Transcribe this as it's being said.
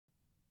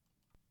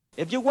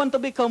If you want to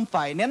become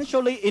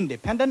financially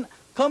independent,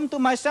 come to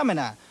my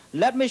seminar.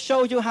 Let me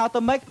show you how to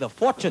make the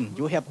fortune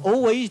you have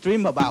always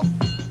dreamed about.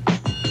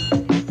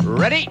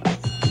 Ready?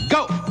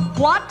 Go!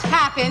 What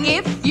happens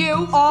if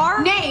you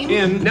are named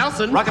In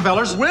Nelson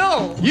Rockefeller's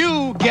will,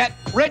 you get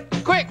rich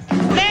quick.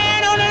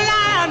 Stand on the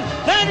line,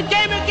 play the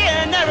game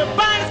again.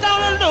 Everybody's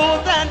gonna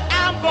lose, and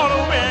I'm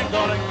gonna win.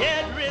 Gonna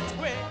get rich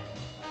quick.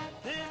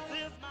 This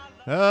is my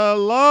life.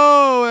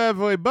 Hello,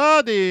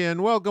 everybody,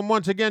 and welcome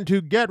once again to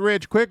Get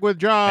Rich Quick with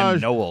Josh.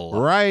 And Noel.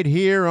 Right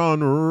here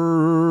on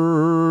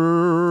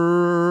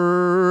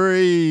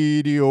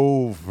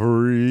Radio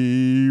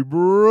Free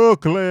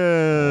Brooklyn.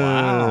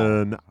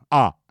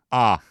 Wow.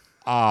 I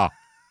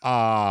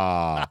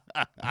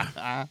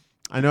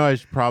know I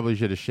probably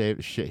should have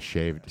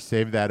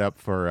saved that up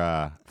for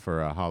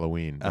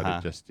Halloween, but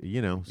it just,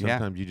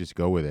 sometimes you just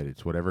go with it.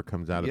 It's whatever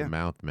comes out of the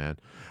mouth, man.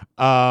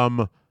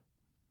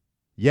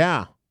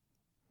 Yeah.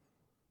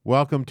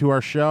 Welcome to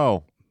our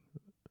show.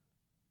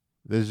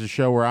 This is a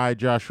show where I,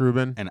 Josh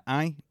Rubin, And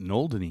I,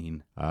 Noel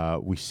Deneen.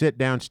 we sit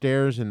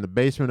downstairs in the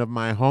basement of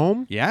my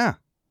home Yeah.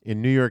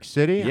 in New York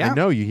City. Yeah. I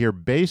know you hear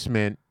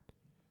basement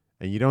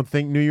and you don't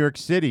think New York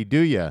City,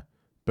 do you?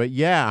 But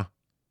yeah,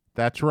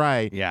 that's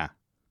right. Yeah.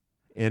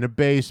 In a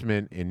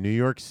basement in New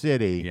York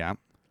City. Yeah.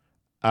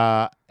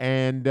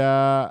 And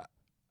the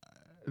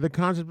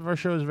concept of our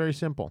show is very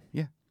simple.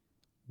 Yeah.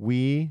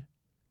 We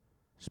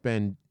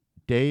spend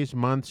days,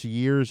 months,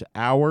 years,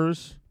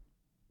 hours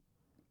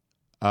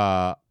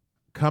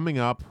coming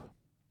up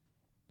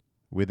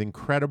with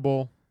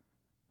incredible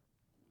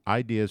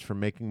ideas for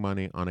making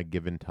money on a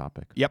given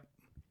topic. Yep.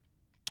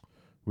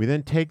 We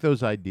then take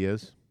those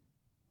ideas,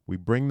 we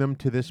bring them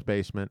to this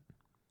basement,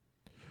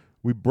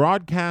 we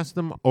broadcast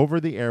them over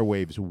the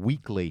airwaves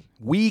weekly.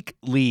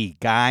 Weekly,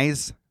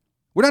 guys.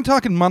 We're not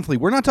talking monthly.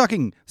 We're not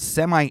talking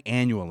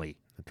semi-annually.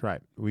 That's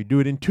right. We do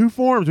it in two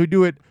forms. We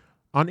do it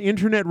on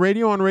internet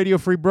radio on Radio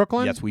Free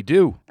Brooklyn. Yes, we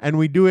do. And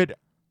we do it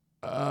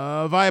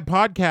via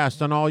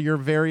podcast on all your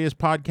various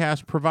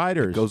podcast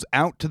providers. It goes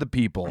out to the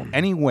people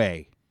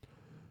anyway.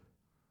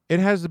 It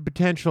has the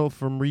potential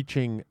from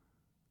reaching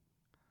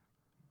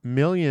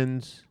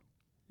millions,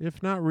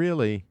 if not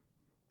really,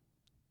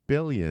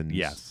 billions.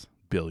 Yes,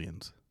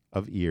 billions.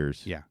 Of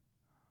ears. Yeah.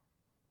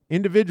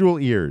 Individual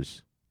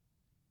ears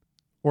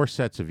or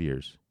sets of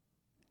ears.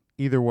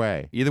 Either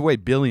way. Either way,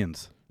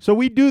 billions. So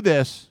we do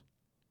this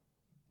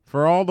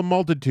for all the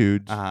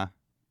multitudes. Uh-huh.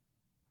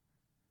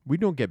 We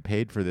don't get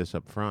paid for this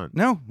up front.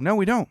 No,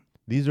 we don't.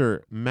 These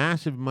are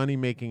massive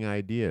money-making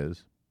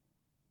ideas.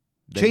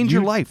 that Change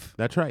your life.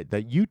 That's right.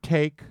 That you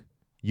take,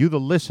 you the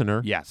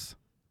listener, Yes.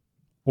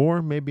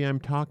 or maybe I'm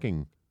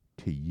talking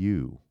to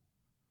you.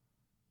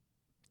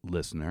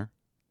 Listener.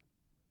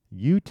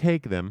 You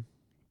take them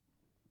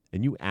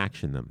and you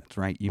action them. That's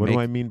right. What do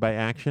I mean by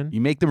action?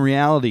 You make them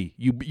reality.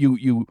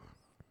 You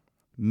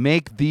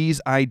make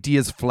these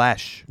ideas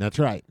flesh. That's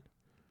right.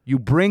 You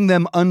bring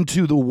them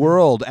unto the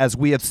world as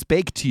we have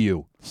spake to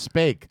you.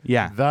 Spake.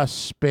 Yeah. Thus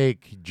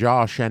spake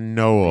Josh and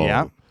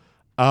Noel.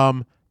 Yeah.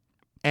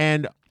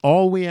 And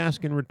all we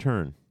ask in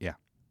return. Yeah.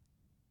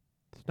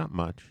 It's not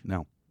much.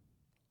 No.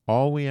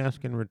 All we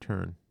ask in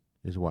return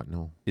is what,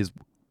 Noel? Is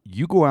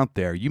you go out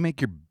there, you make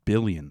your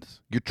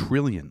billions, your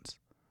trillions.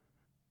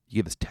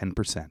 You give us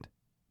 10%.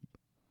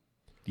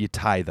 You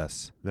tithe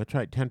us. That's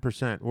right,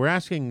 10%. We're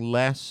asking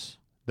less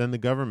than the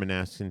government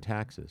asks in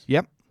taxes.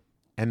 Yep.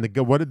 And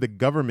what did the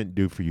government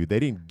do for you? They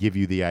didn't give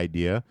you the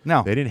idea.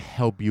 No. They didn't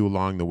help you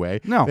along the way.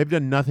 No. They've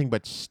done nothing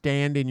but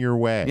stand in your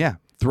way. Yeah.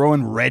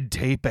 Throwing red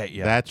tape at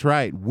you. That's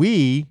right.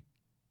 We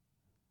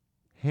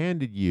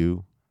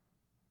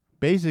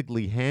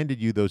basically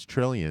handed you those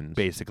trillions.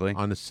 Basically.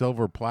 On a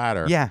silver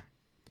platter. Yeah.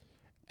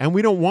 And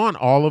we don't want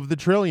all of the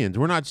trillions.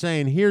 We're not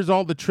saying, here's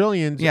all the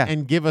trillions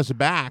and give us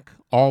back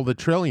all the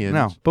trillions.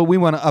 No. But we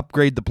want to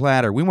upgrade the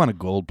platter. We want a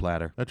gold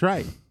platter. That's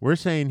right. We're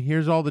saying,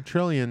 here's all the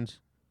trillions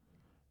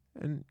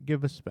and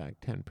give us back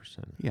 10%.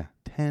 Yeah.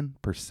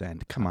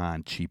 10%. Come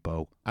on,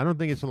 cheapo. I don't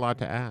think it's a lot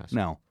to ask.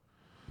 No.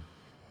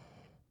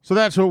 So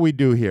that's what we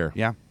do here.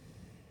 Yeah.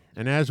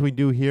 And as we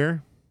do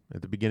here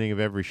at the beginning of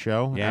every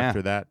show, Yeah.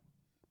 after that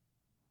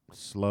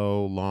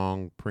slow,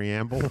 long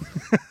preamble,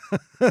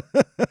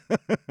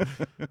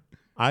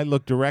 I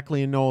look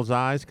directly in Noel's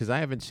eyes because I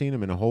haven't seen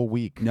him in a whole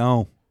week.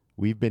 No.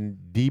 We've been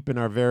deep in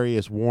our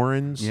various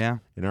warrens, Yeah.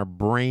 in our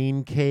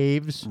brain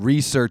caves,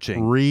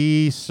 Researching.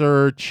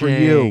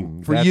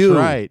 researching. For That's you.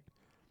 right.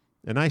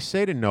 And I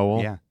say to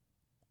Noel, Yeah.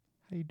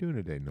 how you doing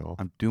today, Noel?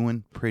 I'm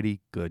doing pretty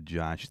good,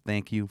 Josh.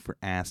 Thank you for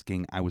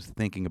asking. I was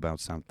thinking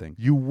about something.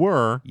 You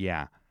were.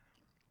 Yeah.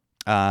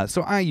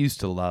 So I used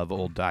to love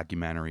old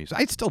documentaries.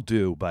 I still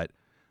do, but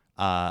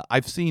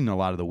I've seen a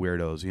lot of the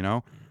weirdos, you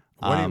know?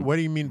 What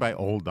do you mean by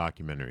old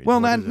documentaries? Well,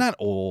 What is it? not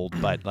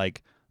old, but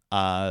like,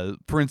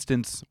 for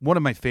instance, one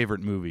of my favorite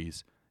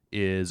movies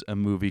is a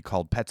movie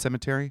called Pet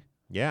Sematary.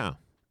 Yeah.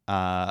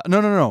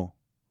 No.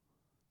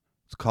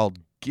 It's called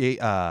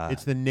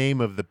It's the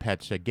name of the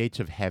pet show, Gates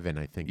of Heaven,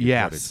 I think is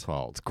what it's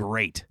called. It's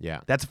great.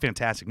 Yeah. That's a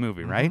fantastic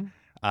movie, right?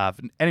 If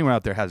anyone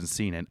out there hasn't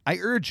seen it, I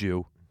urge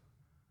you,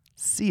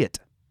 see it.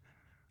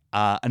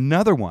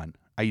 Another one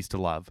I used to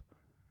love.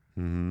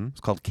 Mm-hmm.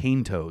 It's called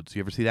Cane Toads.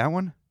 You ever see that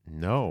one?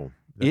 No.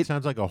 That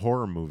sounds like a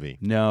horror movie.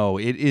 No,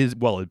 it is.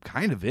 Well, it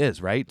kind of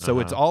is, right? So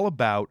it's all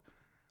about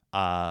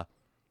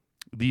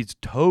these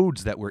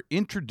toads that were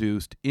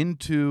introduced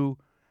into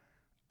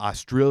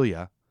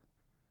Australia,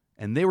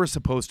 and they were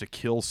supposed to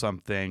kill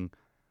something,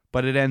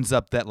 but it ends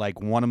up that like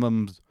one of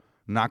them's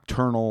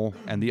nocturnal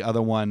and the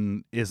other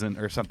one isn't,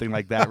 or something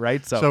like that,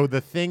 right? So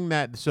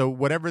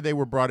whatever they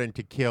were brought in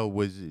to kill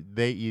was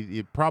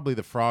probably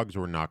the frogs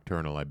were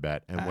nocturnal, I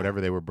bet, and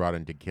whatever they were brought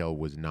in to kill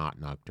was not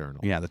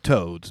nocturnal. Yeah, the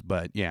toads,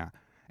 but yeah.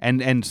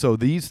 And so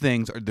these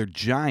things they're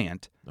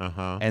giant,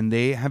 and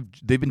they've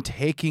been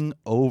taking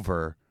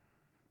over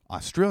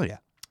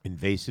Australia.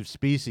 Invasive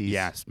species.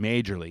 Yes,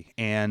 majorly.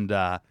 And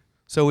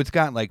so it's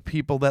got like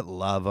people that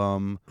love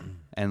them,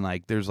 and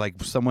like there's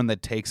like someone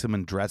that takes them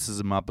and dresses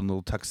them up in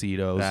little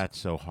tuxedos. That's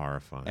so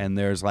horrifying. And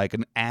there's like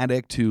an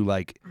addict who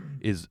like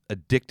is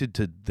addicted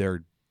to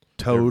their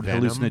toad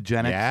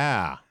hallucinogenic.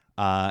 Yeah.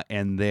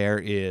 And there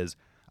is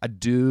a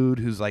dude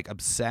who's like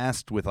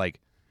obsessed with like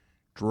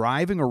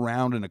driving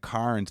around in a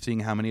car and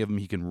seeing how many of them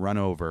he can run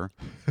over.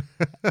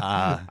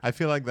 I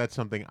feel like that's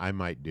something I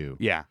might do.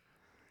 Yeah.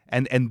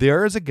 And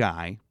there is a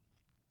guy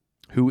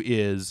who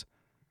is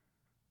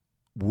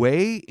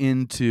way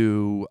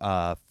into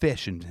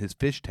fish and his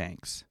fish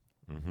tanks.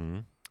 Mm-hmm.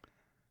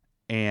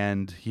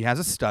 And he has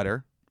a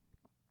stutter.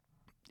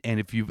 And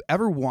if you've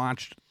ever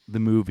watched the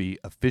movie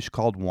A Fish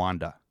Called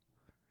Wanda,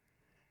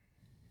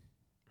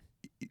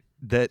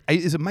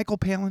 is it Michael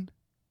Palin?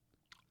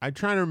 I'm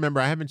trying to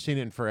remember. I haven't seen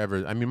it in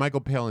forever. I mean,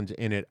 Michael Palin's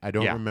in it. I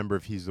don't remember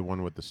if he's the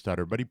one with the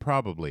stutter, but he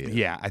probably is.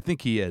 Yeah, I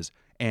think he is.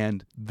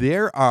 And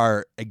there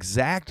are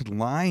exact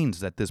lines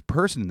that this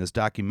person in this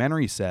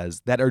documentary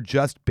says that are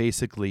just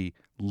basically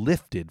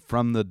lifted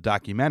from the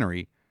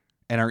documentary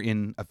and are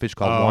in A Fish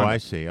Called Wanda. Oh, I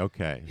see.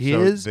 Okay.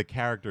 So the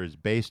character is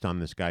based on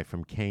this guy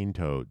from Cane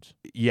Toads.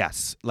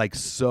 Yes, like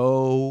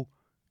so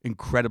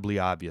incredibly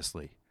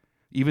obviously.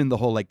 Even the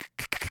whole like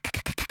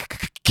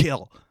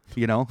kill.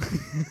 You know,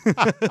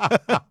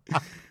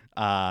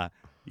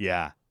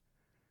 yeah,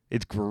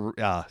 it's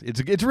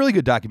a really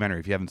good documentary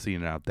if you haven't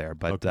seen it out there.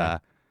 But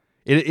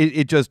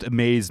it just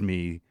amazed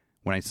me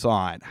when I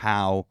saw it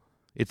how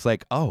it's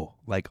like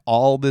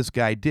all this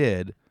guy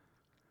did.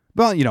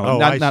 Well, you know,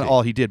 not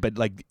all he did, but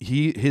like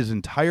his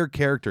entire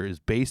character is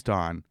based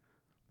on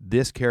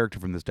this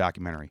character from this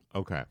documentary.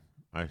 Okay.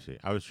 I see.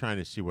 I was trying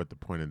to see what the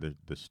point of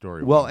the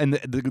story was. Well, and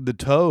the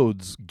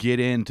toads get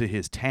into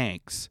his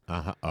tanks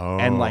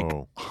and like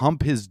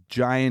hump his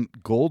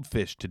giant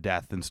goldfish to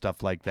death and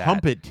stuff like that.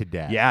 Hump it to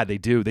death. Yeah, they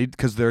do.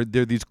 Because they're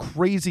these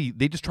crazy.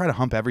 They just try to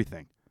hump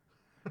everything.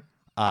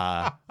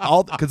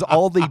 Because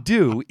all they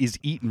do is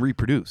eat and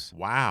reproduce.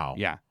 Wow.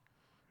 Yeah.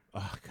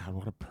 Oh God,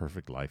 what a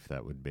perfect life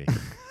that would be.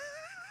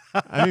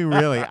 I mean,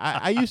 really.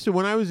 I used to,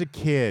 when I was a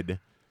kid,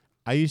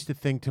 I used to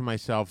think to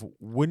myself,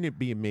 wouldn't it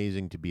be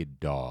amazing to be a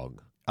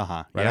dog?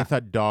 Right? Yeah. I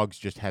thought dogs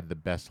just had the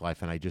best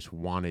life, and I just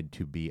wanted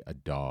to be a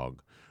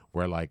dog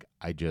where, like,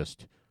 I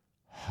just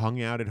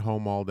hung out at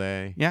home all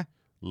day,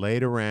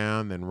 laid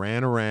around, then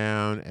ran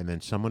around, and then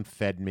someone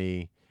fed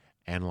me,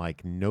 and,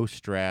 like, no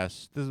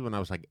stress. This is when I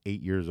was, like,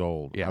 8 years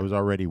old. Yeah. I was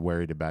already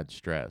worried about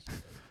stress.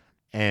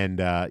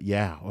 And,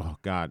 oh,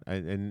 God.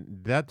 And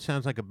that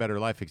sounds like a better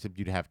life, except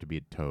you'd have to be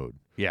a toad.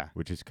 Yeah.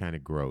 Which is kind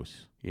of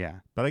gross. Yeah.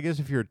 But I guess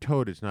if you're a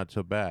toad, it's not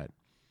so bad.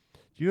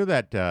 Do you know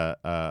that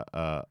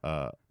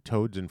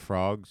toads and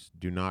frogs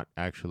do not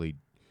actually,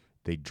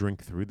 they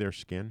drink through their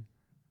skin?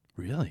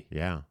 Really?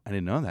 Yeah. I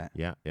didn't know that.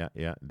 Yeah.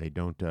 They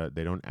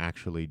don't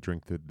actually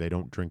drink through, they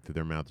don't drink through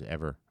their mouths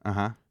ever.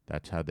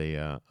 That's how they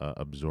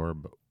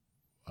absorb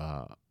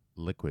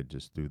liquids,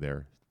 is through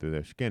their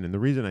skin. And the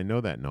reason I know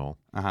that, Noel,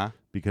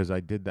 because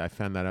I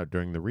found that out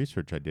during the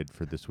research I did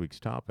for this week's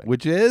topic.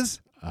 Which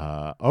is?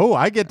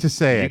 I get to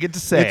say it. You get to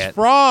say it. It's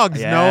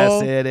frogs,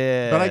 Noel. Yes, it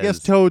is. But I guess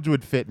toads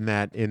would fit in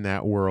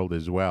that world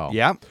as well.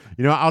 Yep.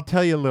 You know, I'll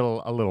tell you a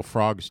little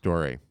frog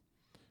story.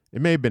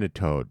 It may have been a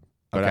toad,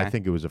 but I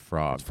think it was a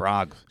frog. It's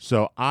frogs.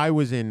 So I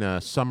was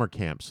in summer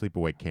camp,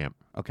 sleepaway camp.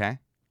 Okay.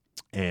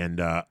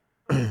 And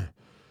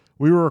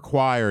we were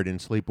required in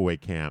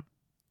sleepaway camp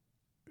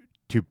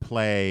to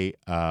play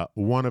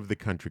one of the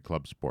country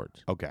club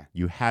sports. Okay.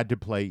 You had to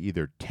play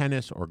either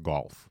tennis or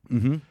golf.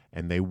 Mm-hmm.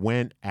 And they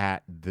went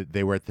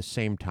they were at the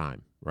same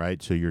time,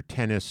 right? So your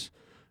tennis,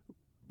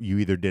 you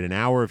either did an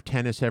hour of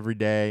tennis every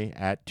day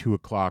at 2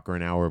 o'clock or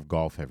an hour of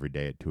golf every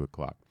day at 2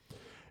 o'clock.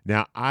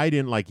 Now, I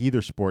didn't like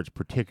either sports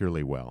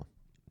particularly well,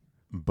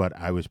 but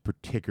I was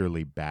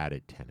particularly bad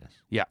at tennis.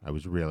 Yeah. I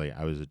was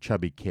a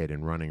chubby kid,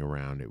 and running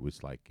around, it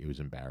was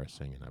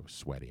embarrassing, and I was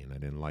sweaty, and I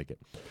didn't like it.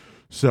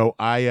 So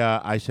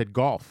I said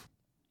golf,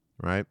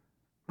 right?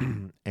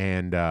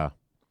 And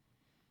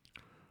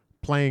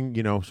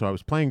playing, so I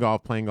was playing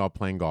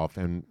golf,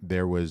 and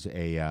there was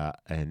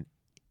an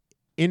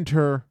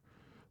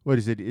what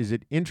is it? Is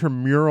it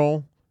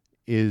intramural?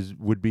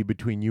 Would be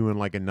between you and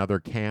like another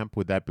camp?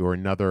 Would that be, or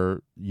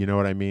another? You know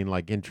what I mean?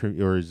 Like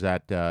or is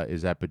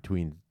that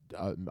between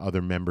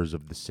other members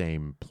of the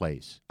same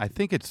place. I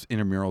think it's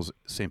intramurals,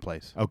 same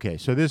place. Okay,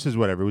 so this is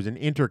whatever. It was an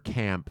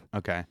intercamp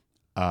Okay.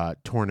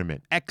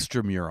 tournament.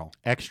 Extramural.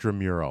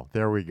 Extramural.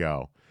 There we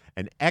go.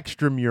 An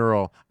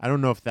extramural. I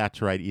don't know if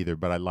that's right either,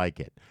 but I like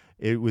it.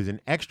 It was an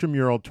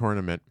extramural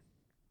tournament,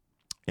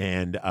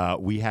 and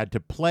we had to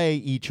play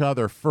each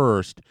other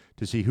first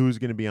to see who's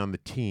going to be on the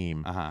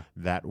team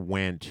that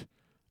went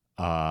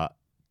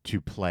to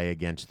play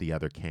against the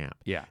other camp.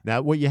 Yeah.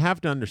 Now, what you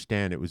have to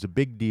understand, it was a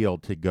big deal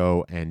to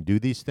go and do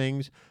these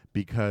things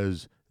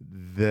because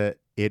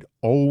it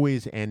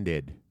always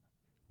ended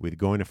with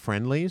going to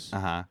friendlies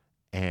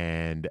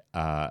and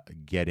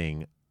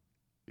getting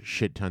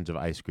shit tons of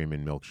ice cream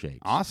and milkshakes.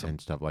 Awesome.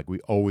 And stuff. Like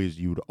you'd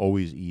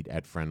always eat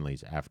at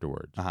friendlies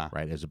afterwards,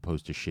 right? As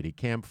opposed to shitty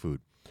camp food.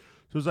 So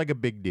it was like a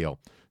big deal.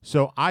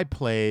 So I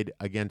played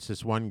against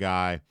this one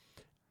guy,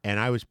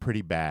 and I was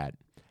pretty bad,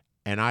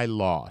 and I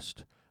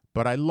lost.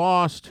 But I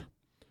lost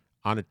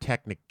on a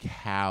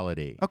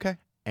technicality. Okay.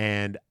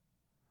 And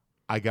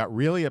I got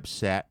really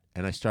upset,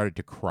 and I started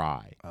to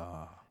cry.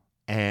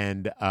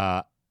 And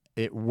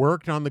it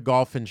worked on the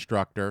golf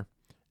instructor,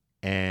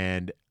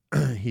 and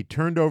he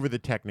turned over the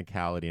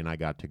technicality, and I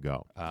got to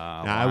go.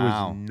 Now, I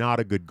was not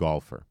a good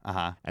golfer,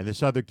 and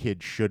this other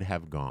kid should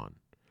have gone.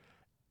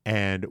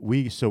 And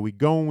we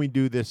go and we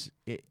do this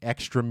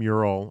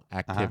extramural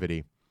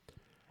activity,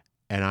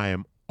 and I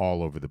am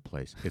all over the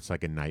place. It's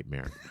like a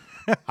nightmare.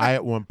 I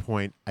at one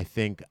point, I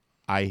think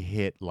I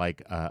hit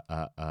like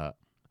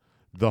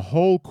the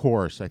whole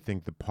course. I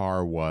think the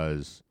par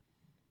was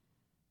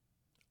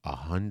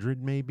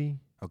 100, maybe.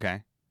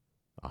 Okay.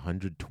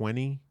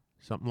 120,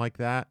 something like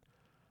that.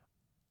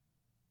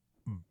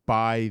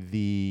 By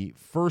the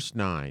first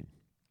 9,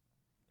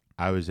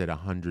 I was at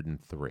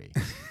 103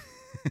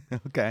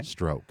 Okay.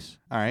 strokes.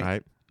 All right.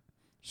 Right.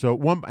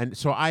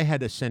 So I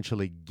had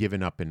essentially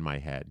given up in my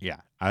head. Yeah.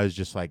 I was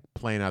just like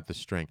playing out the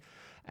string.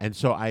 And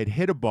so I had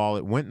hit a ball,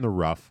 it went in the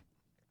rough,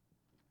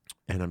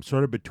 and I'm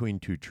sort of between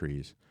two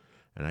trees.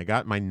 And I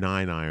got my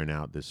 9-iron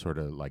out, this sort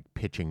of like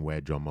pitching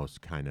wedge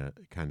almost kind of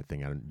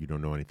thing. You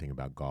don't know anything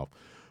about golf.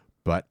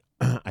 But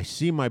I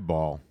see my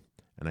ball,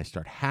 and I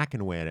start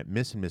hacking away at it,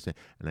 missing,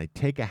 and I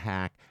take a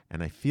hack,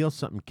 and I feel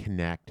something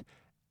connect,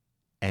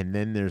 and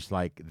then there's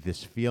like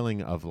this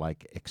feeling of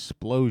like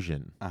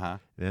explosion.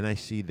 Then I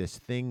see this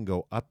thing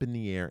go up in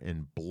the air,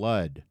 and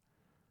blood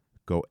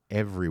go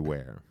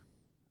everywhere.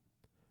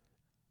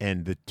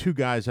 And the two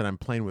guys that I'm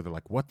playing with are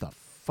like, what the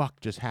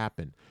fuck just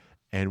happened?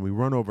 And we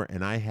run over,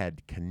 and I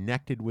had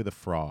connected with a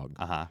frog,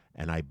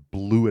 and I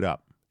blew it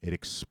up. It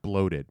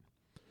exploded.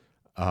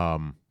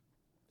 And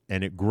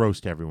it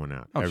grossed everyone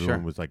out.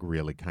 Everyone was like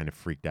really kind of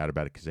freaked out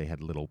about it because they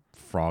had little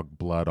frog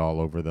blood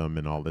all over them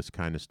and all this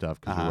kind of stuff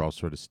because we were all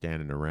sort of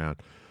standing around.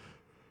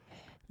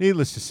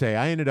 Needless to say,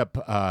 I ended up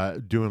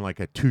doing like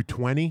a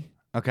 220.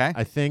 Okay.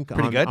 I think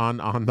Pretty good.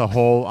 on the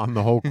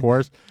whole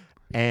course.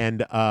 And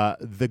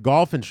the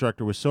golf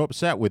instructor was so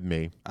upset with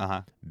me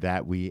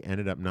that we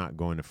ended up not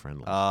going to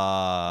friendlies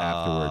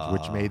afterwards,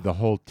 which made the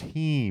whole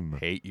team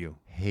hate you.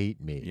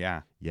 hate me.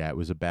 Yeah. Yeah, it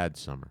was a bad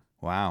summer.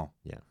 Wow.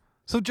 Yeah.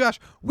 So Josh,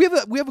 we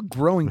have a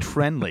growing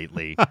trend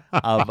lately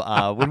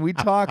of when we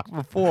talked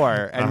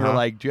before, and you're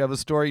like, "Do you have a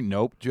story?"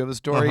 Nope. Do you have a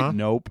story?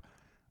 Nope.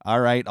 All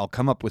right, I'll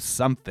come up with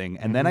something,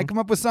 and then I come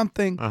up with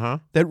something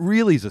that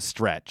really is a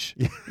stretch.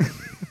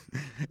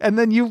 And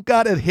then you've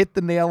got to hit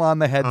the nail on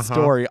the head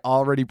story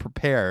already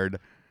prepared.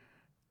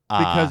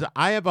 Because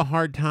I have a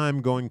hard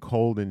time going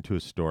cold into a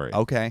story.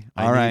 Okay.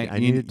 I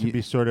need it to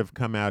be sort of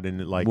come out in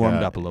like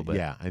warmed up a little bit.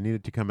 Yeah, I need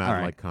it to come out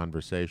in like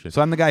conversation.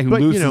 So I'm the guy who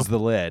loosens the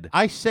lid.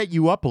 I set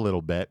you up a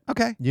little bit.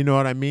 Okay. You know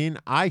what I mean?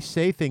 I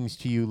say things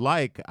to you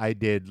like I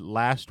did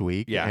last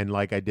week and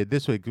like I did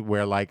this week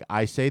where like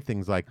I say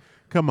things like,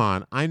 come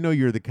on, I know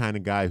you're the kind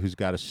of guy who's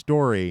got a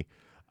story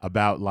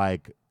about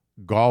like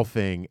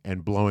golfing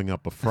and blowing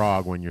up a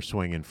frog when you're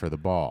swinging for the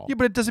ball. Yeah,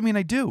 but it doesn't mean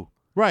I do.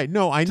 Right.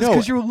 No, I Just know.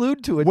 because you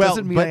allude to it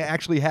doesn't mean I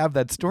actually have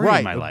that story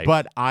in my life.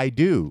 But I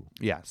do.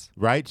 Yes.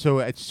 Right? So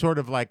it's sort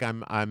of like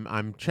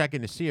I'm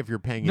checking to see if you're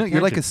paying attention. No,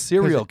 you're like a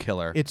serial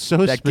killer. It's so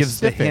that specific. gives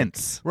the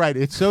hints. Right.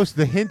 It's so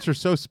the hints are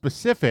so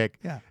specific.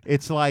 Yeah.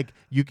 It's like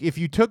if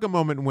you took a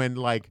moment when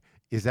like,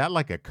 is that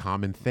like a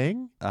common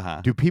thing?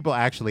 Do people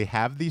actually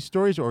have these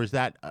stories, or is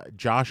that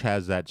Josh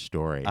has that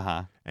story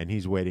and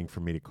he's waiting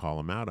for me to call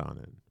him out on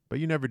it? But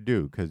you never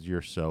do because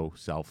you're so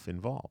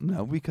self-involved.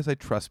 No, because I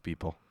trust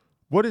people.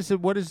 What is it?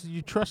 What is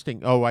you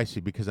trusting? Oh, I see.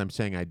 Because I'm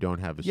saying I don't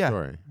have a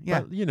story.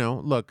 Yeah.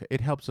 But, look,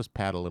 it helps us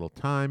pad a little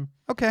time.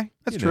 Okay,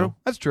 that's You true. know.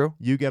 That's true.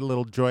 You get a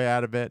little joy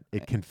out of it.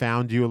 It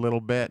confounds you a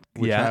little bit,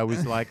 which Yeah. I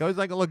always like. I always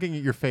like looking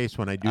at your face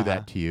when I do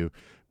that to you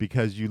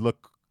because you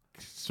look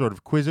sort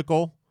of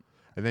quizzical.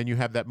 And then you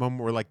have that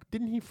moment where, like,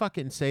 didn't he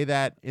fucking say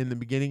that in the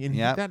beginning? And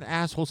that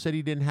asshole said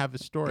he didn't have a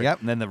story.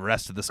 Yep. And then the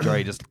rest of the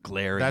story just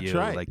glare at That's you.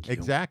 right. Like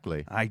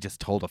Exactly. I just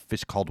told a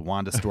fish called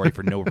Wanda story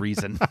for no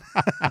reason.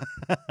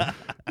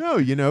 No,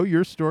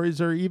 your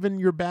stories even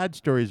your bad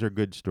stories are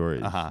good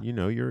stories.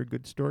 You're a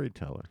good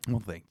storyteller.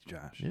 Well, thanks,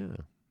 Josh. Yeah.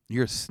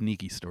 You're a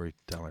sneaky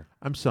storyteller.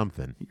 I'm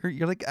something.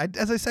 You're like,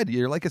 as I said,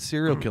 you're like a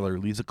serial killer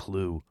who leaves a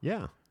clue.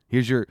 Yeah.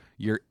 Here's your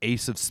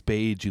ace of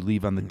spades you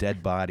leave on the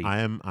dead body. I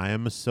am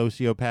a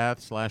sociopath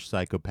 /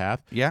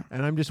 psychopath. Yeah.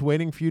 And I'm just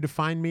waiting for you to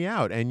find me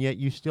out, and yet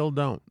you still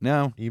don't.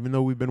 No. Even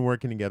though we've been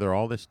working together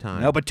all this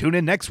time. No, but tune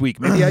in next week.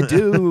 Maybe I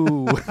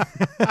do.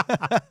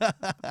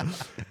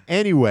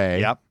 Anyway.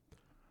 Yep.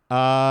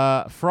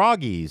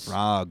 Froggies.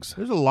 Frogs.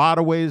 There's a lot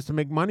of ways to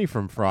make money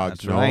from frogs.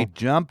 That's Noel. right.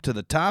 Jump to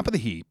the top of the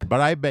heap. But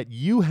I bet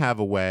you have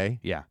a way.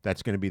 Yeah.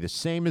 That's going to be the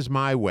same as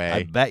my way.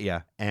 I bet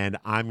you. And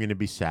I'm going to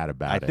be sad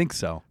about I it. think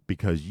so.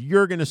 Because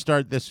you're going to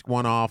start this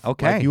one off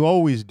Okay. like you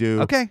always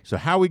do. Okay. So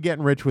how are we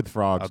getting rich with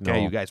frogs, Okay,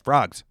 Noel? you guys,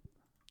 frogs.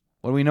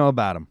 What do we know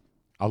about them?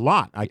 A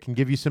lot. I can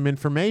give you some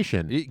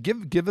information.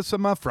 Give us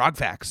some frog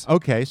facts.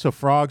 Okay, so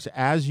frogs,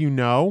 as you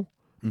know,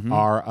 Mm-hmm.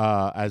 are,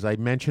 as I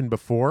mentioned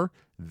before,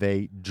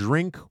 they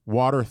drink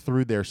water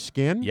through their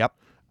skin. Yep.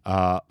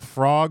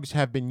 Frogs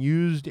have been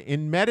used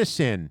in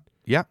medicine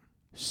Yep.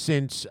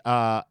 since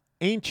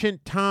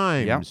ancient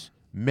times. Yep.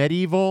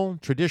 Medieval,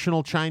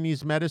 traditional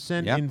Chinese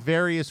medicine Yep. in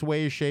various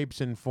ways,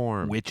 shapes, and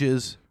forms.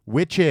 Witches.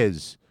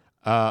 Witches.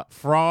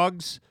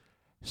 Frogs.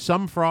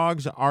 Some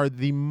frogs are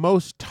the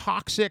most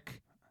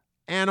toxic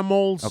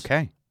animals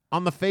Okay.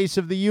 on the face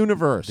of the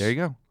universe. There you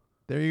go.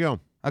 There you go.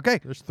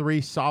 Okay. There's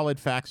 3 solid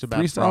facts about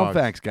 3 frogs. solid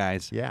facts,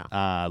 guys. Yeah.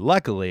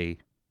 Luckily,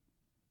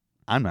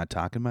 I'm not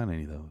talking about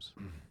any of those.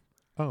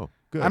 Oh,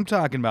 good. I'm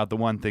talking about the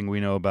one thing we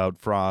know about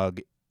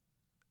frog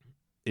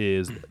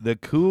is the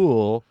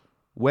cool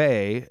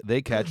way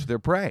they catch their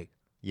prey,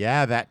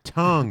 yeah, that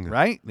tongue.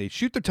 right? They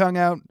shoot their tongue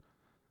out,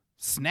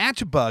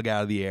 snatch a bug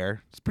out of the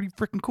air. It's pretty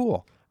freaking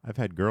cool. I've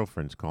had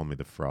girlfriends call me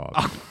the frog.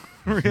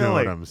 Really? You know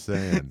what I'm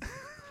saying?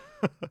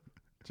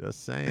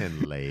 Just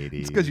saying,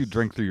 ladies. It's because you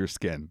drink through your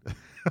skin.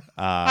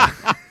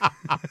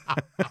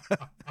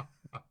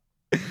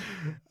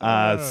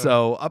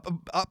 So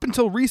up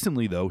until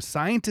recently, though,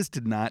 scientists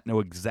did not know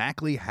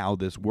exactly how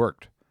this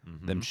worked,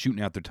 them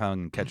shooting out their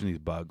tongue and catching these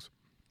bugs.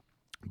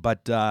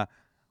 But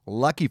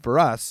lucky for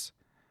us,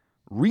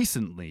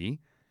 recently,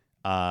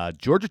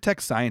 Georgia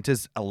Tech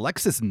scientist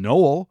Alexis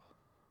Noel,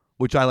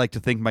 which I like to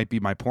think might be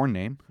my porn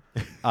name.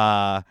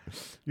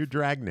 Your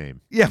drag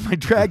name. Yeah, my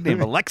drag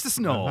name, Alexis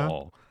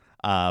Noel,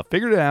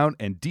 figured it out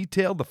and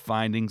detailed the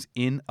findings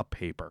in a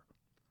paper.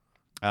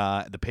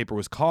 The paper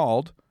was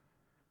called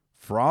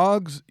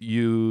Frogs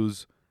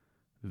Use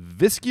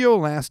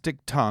Viscoelastic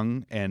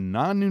Tongue and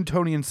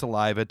Non-Newtonian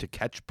Saliva to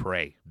Catch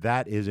Prey.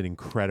 That is an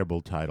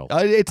incredible title.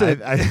 It's a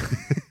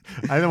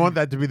I don't want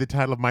that to be the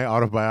title of my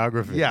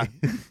autobiography. yeah,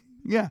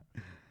 yeah.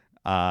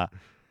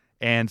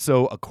 And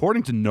so,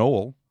 according to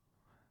Noel,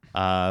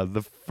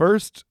 the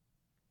first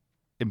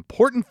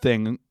important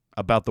thing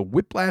about the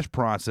whiplash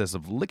process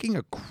of licking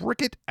a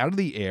cricket out of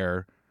the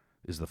air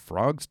is the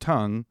frog's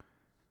tongue.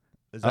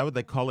 Is that what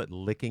they call it,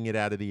 licking it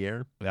out of the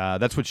air?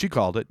 That's what she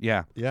called it,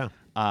 yeah. Yeah.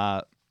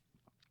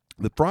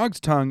 The frog's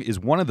tongue is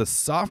one of the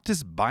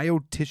softest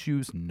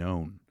biotissues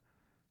known.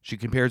 She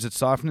compares its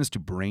softness to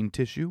brain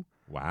tissue,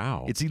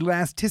 Wow. its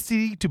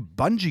elasticity to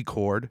bungee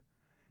cord,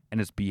 and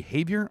its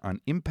behavior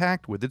on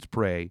impact with its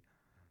prey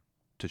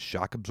to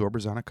shock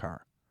absorbers on a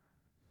car.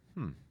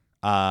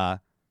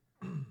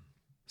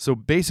 So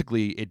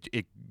basically,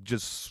 it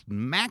just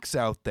smacks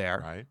out there.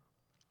 right.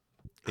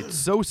 It's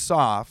so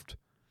soft,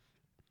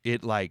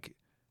 it like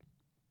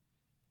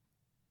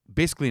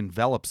basically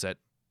envelops it.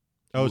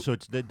 Oh, so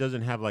it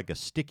doesn't have like a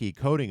sticky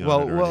coating on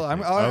Well, it or well,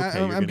 anything. I'm Okay,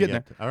 you're gonna getting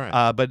get there. All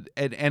right. But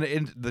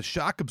and the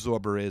shock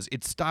absorber is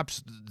it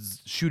stops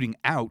shooting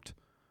out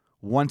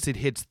once it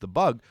hits the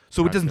bug,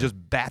 so it doesn't Gotcha.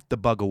 just bat the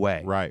bug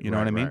away. right. You know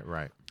right, what I mean?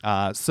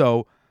 Right.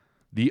 So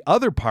the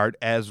other part,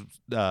 as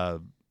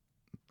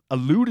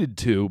alluded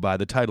to by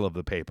the title of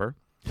the paper,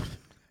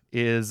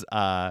 is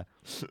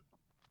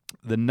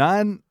the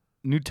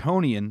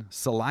non-Newtonian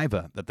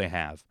saliva that they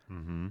have.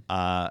 Mm-hmm.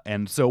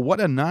 And so what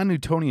a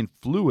non-Newtonian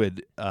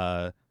fluid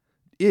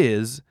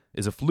is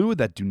a fluid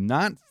that do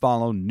not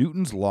follow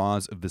Newton's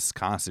laws of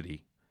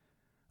viscosity.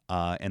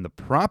 And the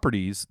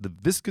properties, the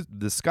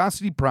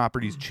viscosity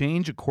properties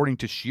change according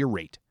to shear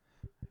rate,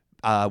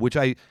 which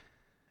I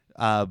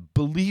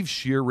believe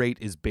shear rate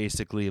is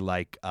basically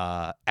like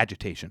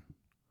agitation,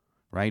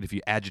 right? If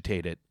you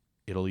agitate it,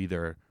 it'll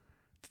either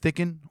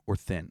thicken or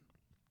thin,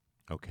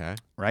 Okay.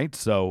 right?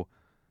 So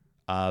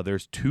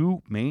there's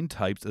 2 main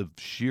types of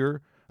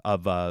shear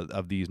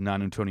of these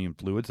non-Newtonian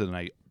fluids, and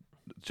I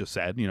just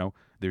said,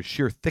 there's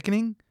shear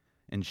thickening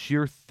and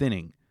shear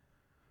thinning.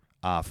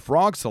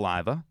 Frog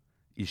saliva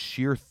is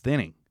shear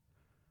thinning.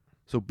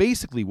 So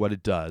basically what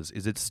it does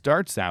is it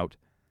starts out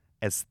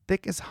as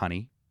thick as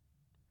honey.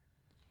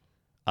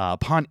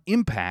 Upon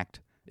impact,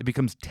 it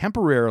becomes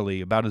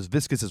temporarily about as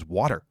viscous as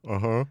water.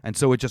 Uh-huh. And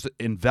so it just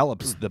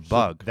envelops the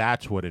bug.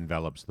 That's what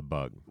envelops the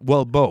bug.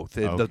 Well, both.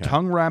 The Okay.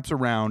 tongue wraps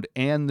around,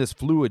 and this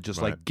fluid just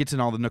Right. like gets in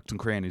all the nooks and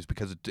crannies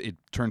because it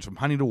turns from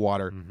honey to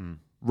water,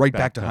 right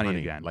back to honey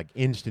again. Like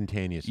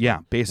instantaneously. Yeah,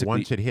 basically.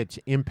 Once it hits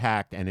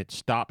impact and it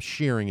stops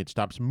shearing, it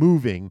stops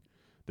moving,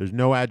 there's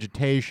no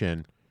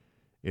agitation,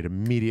 it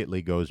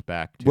immediately goes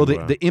back to Well,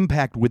 the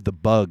impact with the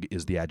bug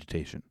is the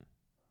agitation,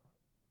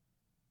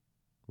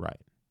 right.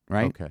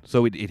 right? Okay.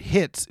 So it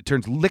hits, it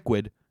turns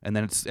liquid, and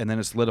then it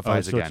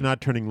solidifies so again. it's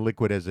not turning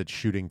liquid as it's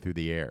shooting through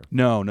the air.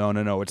 No.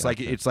 It's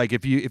Gotcha. like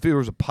if there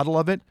was a puddle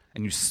of it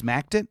and you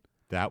smacked it,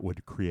 That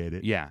would create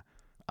it. yeah.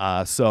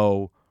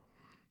 So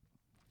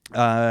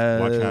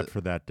Watch out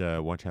for that.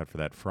 Watch out for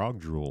that frog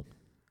drool.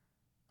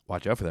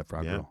 watch out for that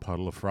frog Yeah, roll.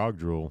 puddle of frog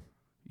drool.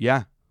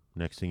 Yeah,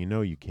 Next thing you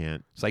know, you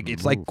can't.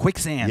 it's like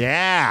quicksand.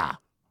 Yeah.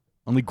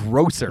 Only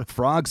grosser.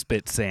 Frog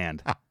spit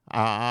sand.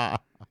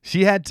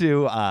 She had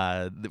to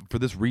for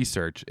this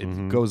research.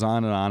 It goes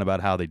on and on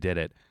about how they did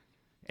it,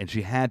 and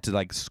she had to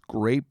like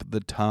scrape the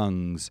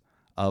tongues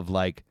of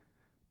like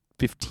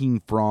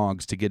 15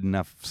 frogs to get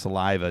enough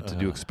saliva to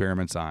do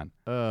experiments on.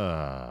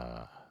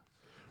 Were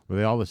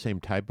they all the same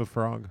type of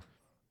frog?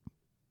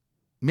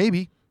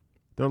 Maybe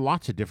There are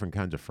lots of different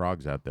kinds of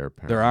frogs out there.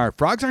 Apparently. there are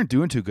frogs aren't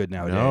doing too good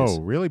nowadays.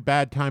 No, really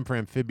bad time for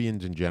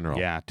amphibians in general.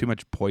 Yeah, too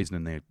much poison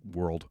in the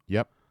world,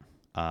 Yep.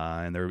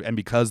 and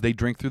because they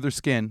drink through their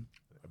skin,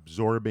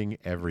 Absorbing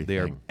everything. they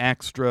are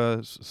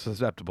extra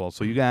susceptible.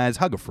 So you guys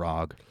hug a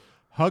frog,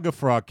 Hug a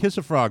frog, kiss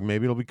a frog.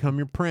 Maybe it'll become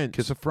your prince.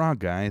 kiss a frog,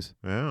 guys.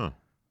 Yeah.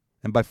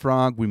 And by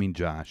frog, we mean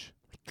Josh.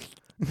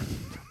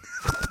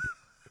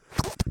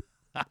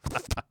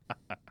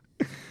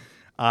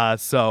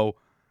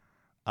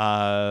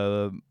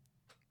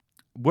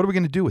 What are we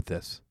going to do with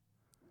this?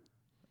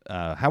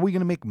 How are we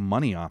going to make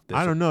money off this?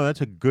 I don't know.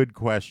 That's a good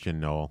question,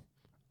 Noel.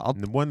 I'll-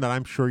 And the one that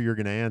I'm sure you're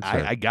going to answer.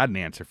 I got an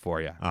answer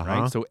for you. Uh-huh.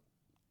 Right? So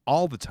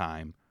all the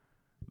time,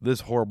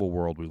 this horrible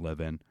world we live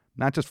in,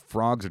 not just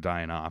frogs are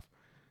dying off,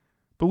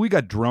 but we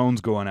got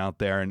drones going out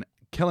there and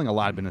killing a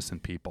lot of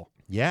innocent people.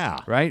 yeah.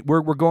 Right?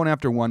 We're going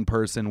after one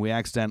person. We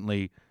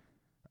accidentally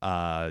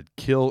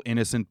kill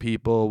innocent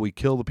people. We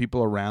kill the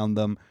people around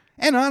them.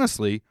 And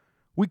honestly,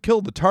 we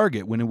kill the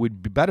target when it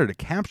would be better to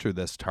capture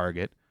this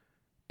target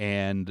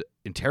and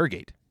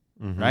interrogate.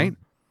 Right?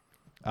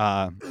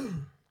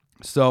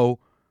 So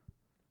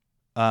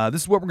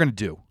this is what we're going to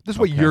do. This is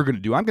what you're going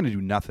to do. I'm going to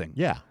do nothing.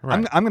 Yeah.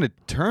 Right. I'm going to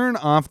turn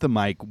off the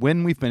mic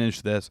when we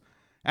finish this,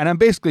 and I'm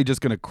basically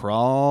just going to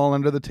crawl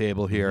under the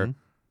table here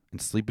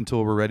and sleep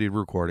until we're ready to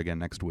record again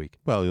next week.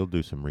 Well, you'll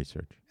do some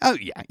research. Oh,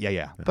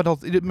 yeah. But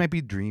it might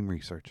be dream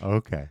research.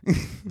 Okay.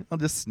 I'll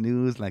just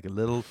snooze like a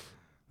little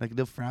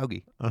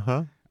froggy.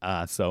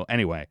 Uh-huh. So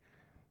anyway,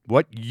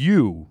 what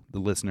you, the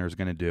listener, is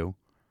going to do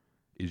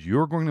is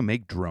you're going to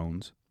make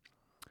drones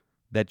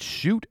that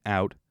shoot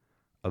out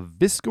a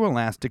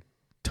viscoelastic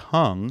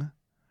tongue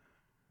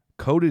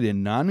coated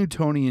in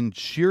non-Newtonian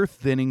shear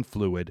thinning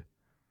fluid,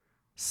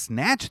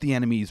 snatch the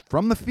enemies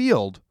from the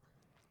field,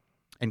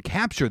 and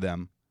capture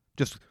them.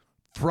 Just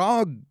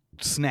frog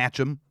snatch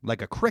them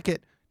like a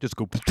cricket. Just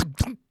go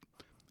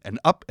and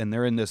up, and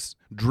they're in this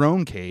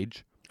drone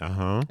cage.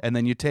 Uh-huh. And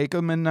then you take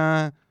them, and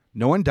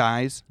no one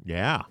dies.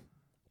 Yeah.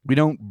 We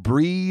don't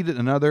breed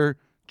another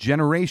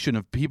generation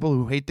of people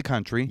who hate the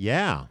country.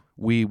 Yeah.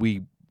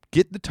 We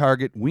get the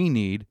target we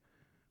need.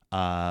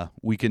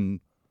 We can,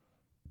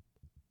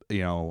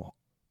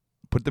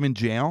 put them in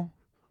jail.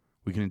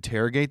 We can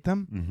interrogate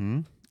them. Mm-hmm.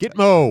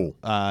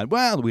 Gitmo.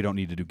 Well, we don't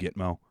need to do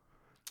Gitmo.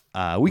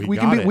 We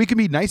got it. can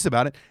be nice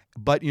about it.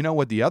 But you know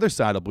what? The other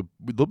side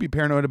they'll be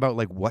paranoid about,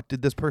 like, what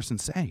did this person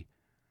say?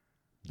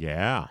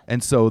 Yeah.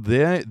 And so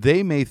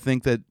they may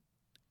think that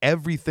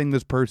everything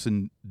this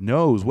person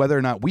knows, whether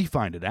or not we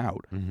find it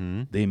out,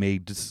 they may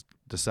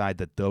decide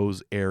that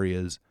those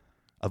areas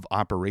of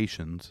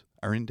operations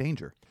are in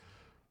danger.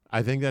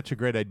 I think that's a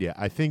great idea.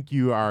 I think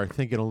you are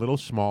thinking a little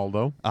small,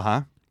 though,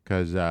 Uh-huh.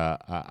 because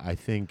I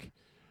think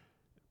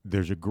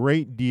there's a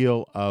great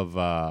deal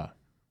of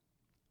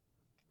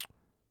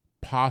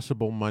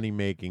possible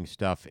money-making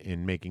stuff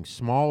in making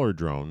smaller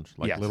drones,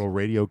 like Yes. little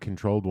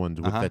radio-controlled ones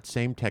with Uh-huh. that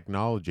same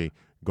technology,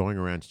 going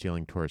around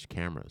stealing tourist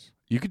cameras.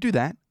 You could do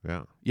that.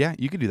 Yeah. Yeah,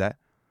 you could do that.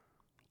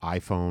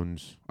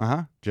 iPhones,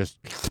 Uh-huh. just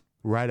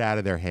right out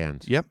of their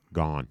hands. Yep.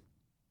 Gone.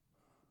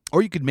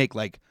 Or you could make,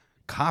 like,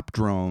 cop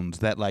drones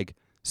that, like,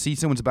 see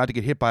someone's about to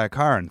get hit by a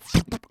car and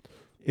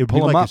It would Pull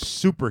be 'em like up. a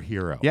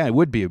superhero. yeah, it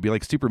would be. It would be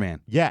like Superman.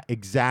 Yeah,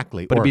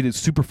 exactly. But or, it'd be the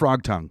super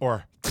frog tongue.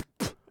 or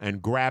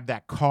and grab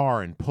that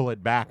car and pull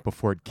it back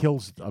before it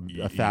kills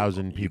a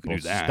thousand you people.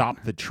 could do that.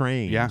 Stop the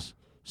trains. Yeah.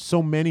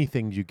 So many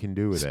things you can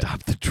do with it.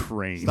 Stop the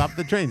train. Stop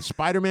the train.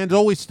 Spider-Man's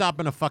always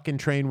stopping a fucking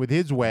train with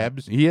his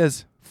webs. He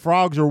is.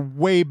 Frogs are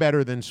way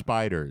better than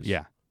spiders.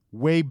 Yeah.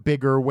 Way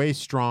bigger, way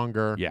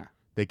stronger. Yeah.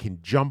 They can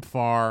jump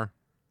far.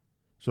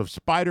 So if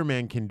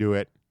Spider-Man can do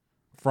it,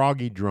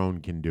 Froggy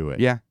Drone can do it.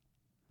 Yeah.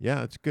 Yeah,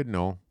 that's good,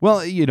 Noel. Well,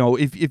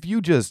 if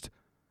you just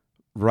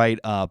write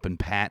up and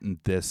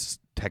patent this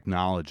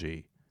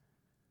technology,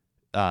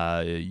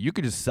 you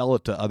could just sell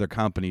it to other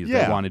companies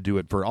that Yeah. want to do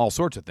it for all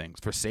sorts of things,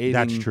 for saving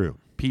That's true.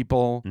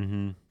 people,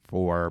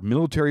 for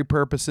military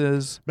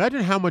purposes.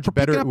 Imagine how much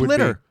better picking it up would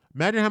litter. be.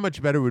 Imagine how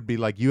much better it would be.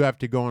 Like you have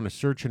to go on a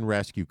search and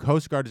rescue.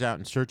 Coast Guard is out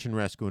in search and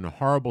rescue in a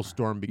horrible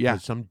storm because Yeah.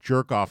 some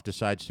jerk off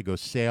decides to go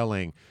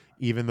sailing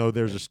even though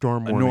there's a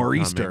storm warning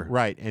nor'easter. coming.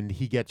 Right, and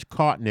he gets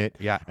caught in it,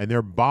 Yeah. and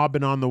they're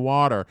bobbing on the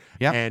water.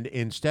 Yep. And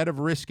instead of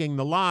risking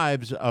the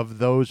lives of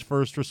those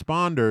first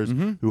responders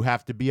Mm-hmm. who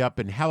have to be up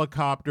in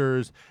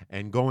helicopters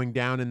and going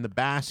down in the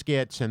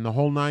baskets and the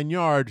whole 9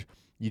 yards,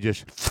 you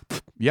just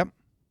Yep.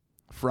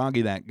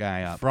 Froggy that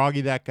guy up.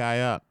 froggy that guy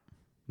up.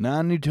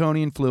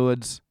 Non-Newtonian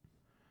fluids.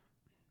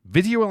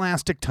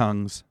 Viscoelastic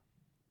tongues.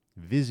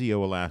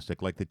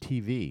 Viscoelastic, like the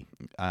TV.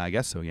 I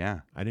guess so,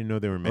 yeah. I didn't know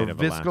they were made Or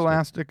of elastic.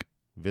 viscoelastic.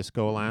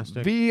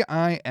 Viscoelastic?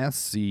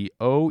 Viscoelastic.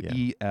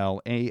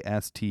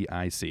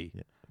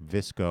 Viscoelastic.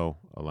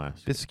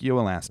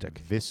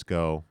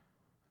 Viscoelastic.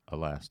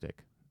 Viscoelastic.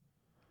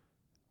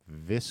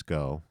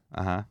 Viscoelastic.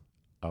 Uh-huh.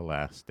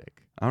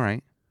 All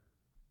right.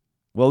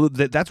 Well,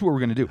 that's what we're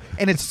going to do.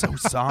 And it's so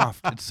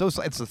soft. It's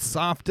the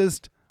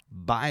softest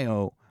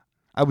bio.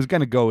 I was going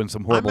to go in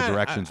some horrible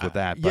directions with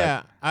that. But,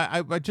 Yeah.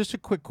 I just a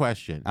quick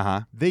question.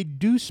 Uh-huh. They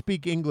do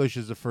speak English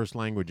as a first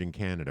language in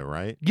Canada,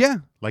 right? Yeah.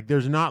 Like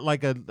there's not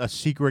like a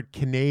secret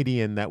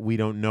Canadian that we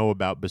don't know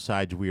about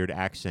besides weird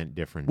accent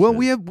differences. Well,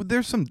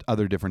 there's some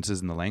other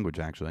differences in the language,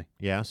 actually.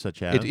 Yeah,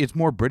 such as? It's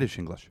more British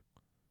English.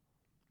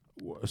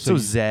 So you-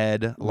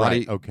 Zed, a lot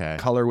Right, of okay.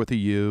 color with a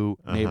U,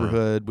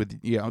 neighborhood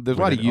with, there's a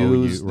lot With of an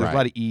OU, U's, there's right. a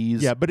lot of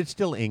E's. Yeah, but it's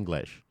still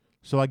English.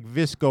 So like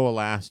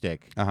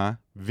viscoelastic, Uh-huh.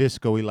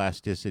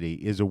 viscoelasticity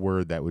is a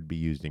word that would be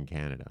used in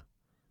Canada.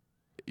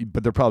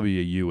 But there'll probably be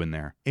a U in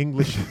there.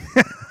 English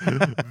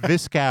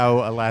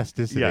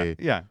viscoelasticity.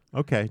 Yeah.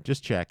 Okay,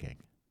 just checking.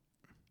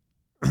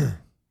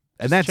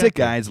 And that's it, checking.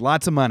 guys.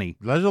 Lots of money.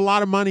 There's a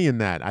lot of money in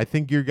that. I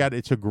think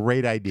it's a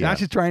great idea.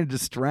 Josh is trying to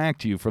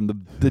distract you from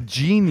the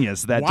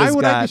genius that Why just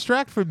would got. I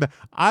distract from that?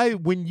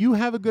 When you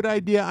have a good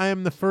idea, I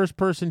am the first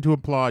person to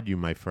applaud you,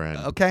 my friend.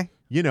 Okay.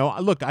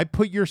 Look, I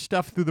put your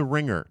stuff through the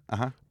ringer.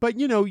 Uh-huh. But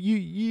you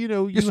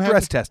You're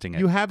stress testing it.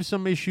 You have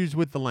some issues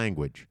with the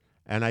language,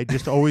 and I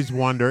just always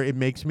wonder. It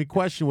makes me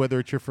question whether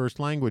it's your first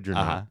language or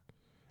Uh-huh. not.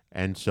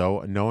 And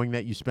so, knowing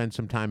that you spent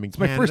some time in It's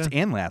Canada, my first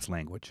and last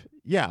language.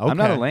 yeah, okay. I'm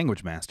not a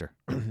language master.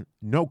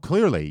 No,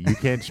 clearly you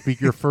can't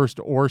speak your first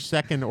or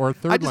second or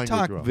third I just language.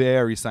 talk well.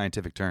 very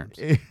scientific terms.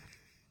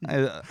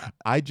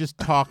 I just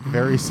talk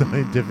very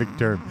scientific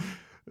terms.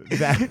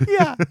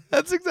 Yeah,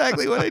 that's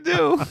exactly what I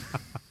do.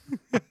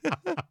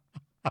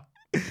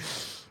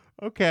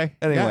 Okay.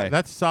 Anyway.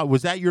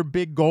 Was that your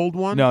big gold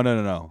one? No.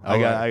 Oh,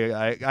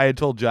 I had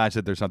told Josh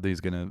that there's something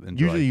he's going to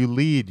enjoy. Usually you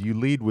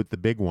lead with the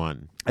big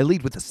one. I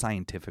lead with the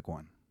scientific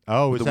one.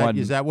 Oh, The one-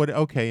 is that what?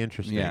 Okay,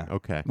 interesting. Yeah.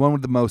 Okay. One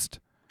with the most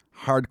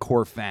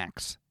hardcore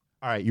facts.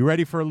 All right, you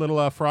ready for a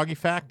little froggy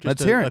fact? Just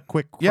Let's hear it. A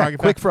quick Yeah, froggy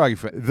quick fact. froggy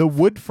fact. The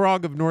wood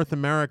frog of North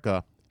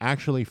America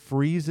actually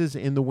freezes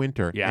in the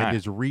winter Yeah. and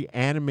is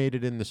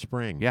reanimated in the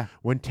spring. Yeah.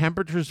 When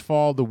temperatures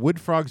fall, the wood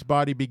frog's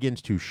body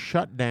begins to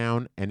shut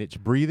down and its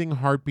breathing,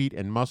 heartbeat,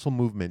 and muscle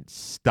movement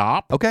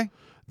stop. Okay.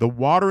 The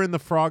water in the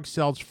frog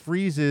cells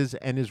freezes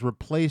and is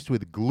replaced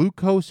with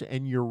glucose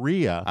and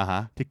urea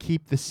Uh-huh. to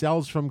keep the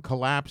cells from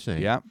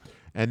collapsing. Yep.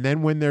 And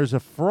then when there's a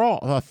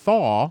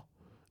thaw,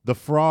 the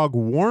frog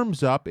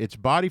warms up, its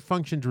body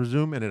functions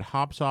resume, and it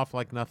hops off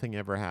like nothing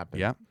ever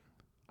happened. Yep.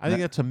 I think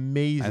that's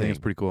amazing. I think it's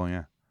pretty cool,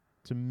 yeah.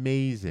 It's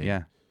amazing.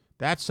 Yeah.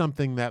 That's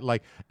something that,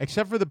 like,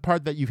 except for the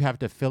part that you have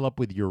to fill up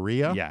with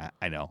urea. Yeah,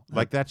 I know.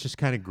 Like, that's just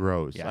kind of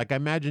gross. Yeah. Like, I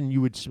imagine you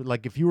would,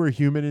 like, if you were a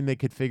human and they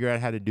could figure out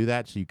how to do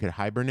that so you could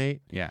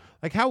hibernate. Yeah.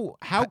 Like, how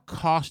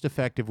cost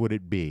effective would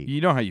it be? You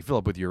know how you fill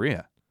up with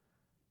urea.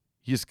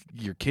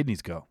 Your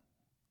kidneys go.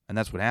 And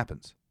that's what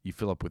happens. You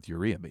fill up with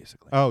urea,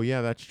 basically. Oh,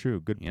 yeah, that's true.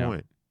 Good You know?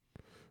 point.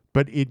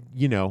 But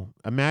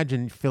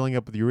imagine filling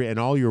up with urea and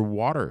all your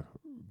water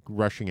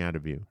rushing out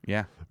of you.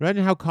 Yeah.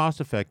 Imagine how cost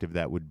effective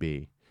that would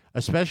be,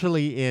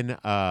 especially in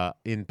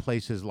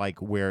places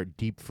like where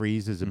deep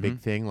freeze is a big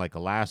thing, like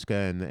Alaska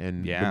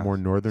and Yeah. the more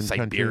northern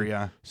Siberia.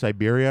 countries.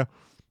 Siberia.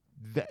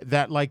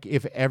 That like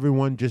if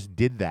everyone just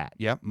did that.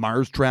 Yep.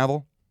 Mars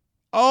travel.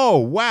 Oh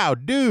wow,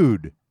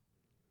 dude!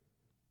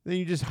 Then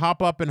you just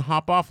hop up and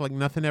hop off like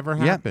nothing ever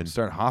happened. Yep.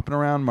 Start hopping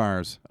around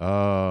Mars.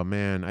 Oh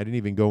man, I didn't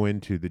even go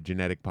into the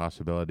genetic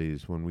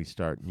possibilities when we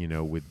start,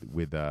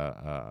 with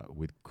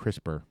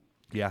CRISPR.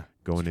 Yeah.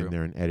 Going it's in true.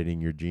 there and editing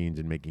your genes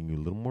and making you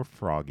a little more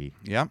froggy.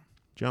 Yep.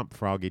 Jump,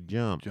 froggy,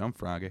 jump. Jump,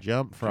 froggy.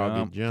 Jump,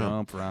 froggy,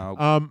 jump.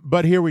 frog.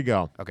 But here we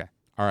go. Okay.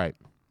 All right.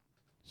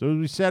 So as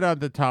we said at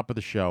the top of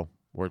the show,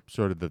 or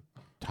sort of the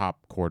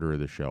top quarter of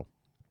the show,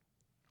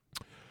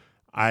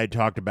 I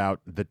talked about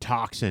the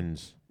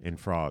toxins in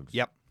frogs.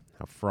 Yep.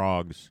 How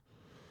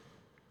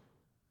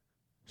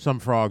some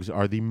frogs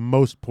are the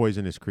most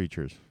poisonous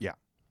creatures. Yeah.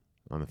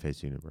 On the face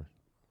of the universe.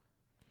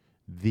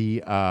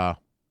 The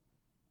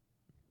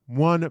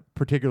one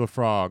particular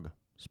frog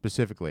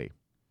specifically,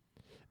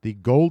 the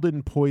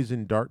golden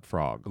poison dart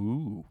frog,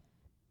 Ooh.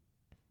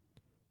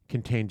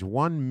 contains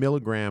 1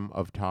 milligram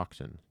of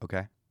toxin.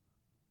 Okay.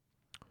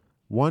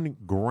 1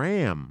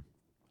 gram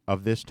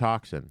of this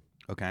toxin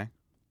Okay.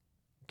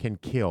 can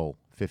kill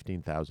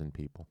 15,000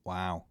 people.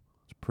 Wow.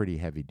 It's pretty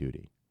heavy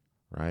duty,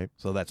 right?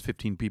 So that's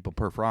 15 people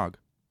per frog.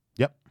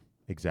 Yep,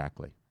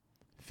 exactly.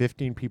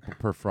 15 people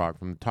per frog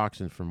from the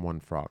toxins from one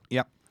frog.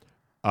 Yep.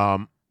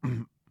 But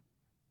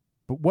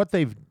what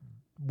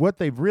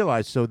they've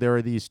realized, so there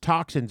are these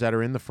toxins that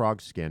are in the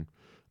frog's skin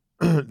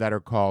that are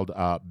called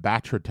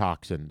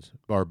batrachotoxins,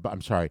 or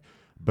I'm sorry,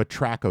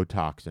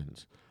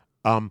 batrachotoxins.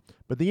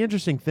 But the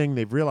interesting thing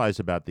they've realized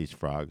about these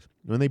frogs,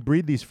 when they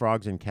breed these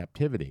frogs in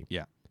captivity,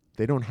 Yeah.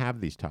 they don't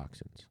have these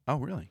toxins. Oh,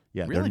 really?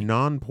 Yeah, Really? they're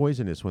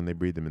non-poisonous when they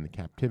breed them in the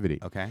captivity.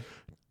 Okay.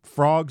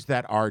 Frogs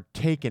that are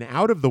taken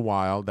out of the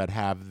wild that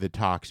have the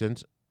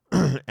toxins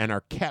and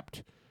are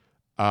kept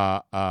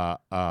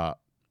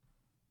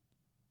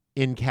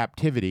in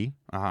captivity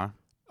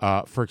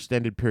for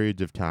extended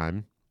periods of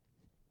time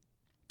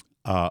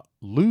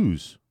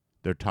lose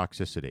their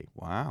toxicity.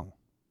 Wow.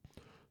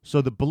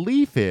 So the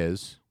belief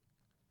is,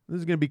 this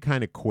is going to be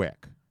kind of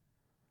quick,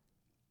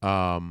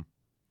 but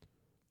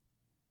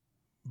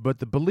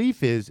the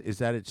belief is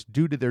that it's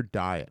due to their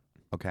diet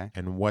Okay.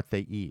 and what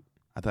they eat.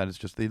 I thought it's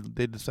just they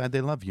decide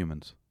they love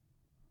humans.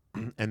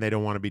 And they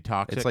don't want to be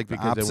toxic. It's like the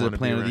because they opposite want of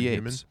to be Planet of around the Apes.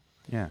 humans.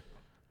 Yeah.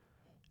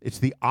 It's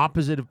the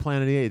opposite of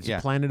Planet of the Apes. Yeah.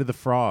 It's Planet of the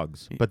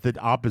Frogs, but the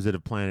opposite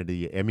of Planet of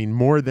the Apes. I mean,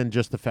 more than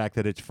just the fact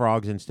that it's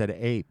frogs instead of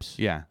apes.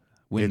 Yeah.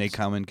 When they It's-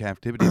 come in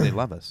captivity, they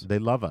love us They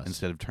love us.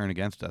 instead of turn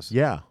against us.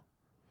 Yeah.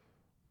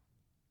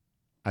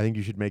 I think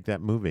you should make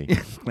that movie.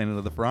 Planet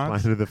of the Frogs.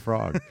 Planet of the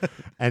Frog.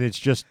 And it's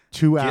just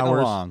 2 Getting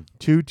hours, along.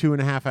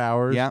 2.5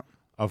 hours Yep.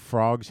 of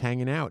frogs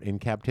hanging out in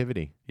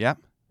captivity. Yep.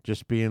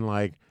 Just being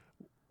like,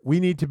 we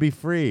need to be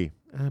free.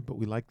 But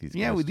we like these guys.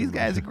 Yeah, too these much.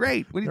 guys are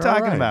great. What are you They're all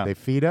talking right. about? They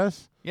feed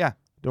us. Yeah.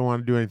 Don't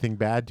want to do anything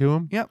bad to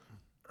them. Yep.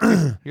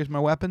 Here's my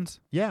weapons.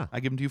 Yeah.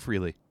 I give them to you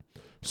freely.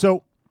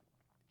 So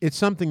it's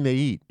something they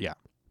eat. Yeah.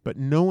 But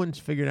no one's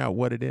figured out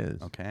what it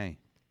is. Okay.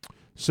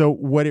 So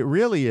what it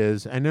really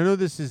is, and I know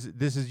this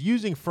is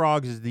using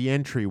frogs as the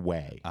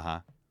entryway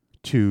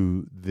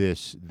to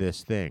this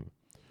thing.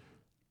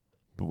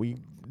 But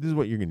this is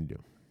what you're going to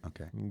do.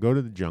 Okay. You can go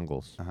to the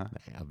jungles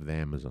of the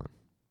Amazon.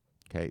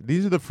 Okay,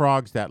 these are the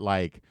frogs that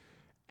like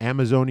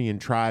Amazonian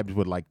tribes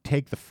would like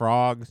take the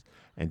frogs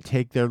and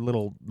take their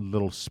little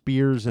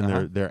spears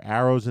and their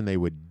arrows, and they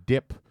would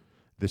dip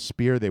the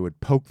spear. They would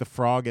poke the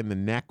frog in the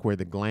neck where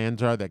the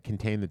glands are that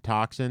contain the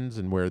toxins,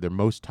 and where they're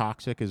most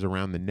toxic is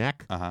around the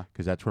neck,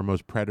 because that's where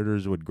most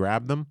predators would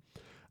grab them.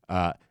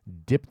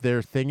 Dip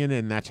their thing in,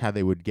 and that's how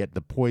they would get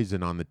the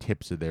poison on the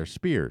tips of their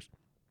spears.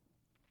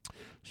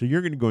 So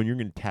you're going to go and you're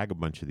going to tag a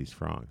bunch of these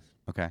frogs.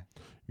 Okay.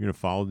 You're going to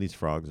follow these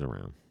frogs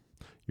around.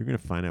 You're going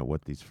to find out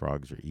what these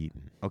frogs are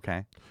eating.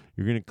 Okay.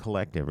 You're going to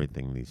collect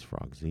everything these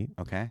frogs eat.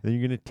 Okay. Then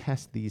you're going to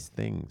test these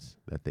things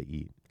that they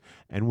eat.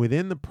 And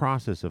within the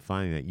process of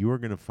finding that, you are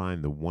going to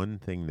find the one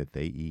thing that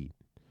they eat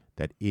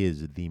that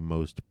is the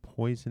most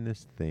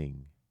poisonous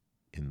thing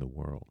in the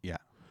world. Yeah.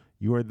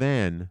 You are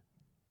then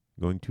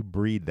going to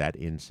breed that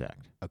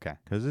insect. Okay.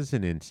 Because it's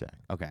an insect.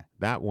 Okay.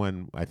 That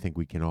one, I think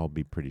we can all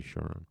be pretty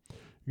sure on.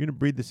 You're going to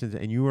breed this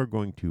insect, and you are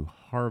going to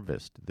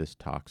harvest this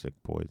toxic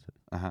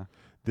poison.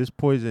 This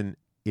poison,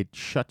 it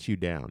shuts you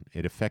down.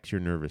 It affects your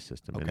nervous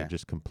system, and Okay. it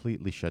just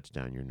completely shuts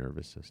down your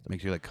nervous system.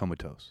 Makes you like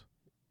comatose.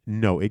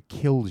 No, it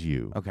kills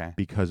you. Okay.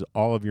 Because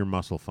all of your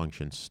muscle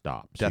functions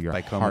stop. So Death your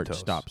by heart comatose.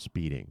 stops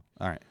beating.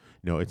 All right.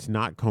 No, it's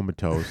not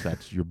comatose.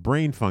 That's your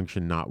brain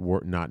function not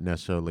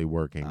necessarily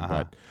working.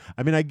 But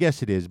I mean, I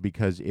guess it is,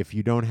 because if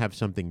you don't have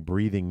something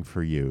breathing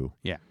for you,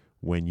 Yeah.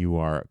 when you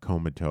are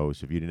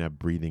comatose, if you didn't have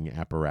breathing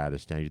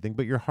apparatus down your thing,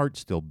 but your heart's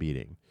still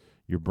beating.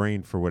 Your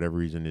brain, for whatever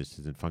reason,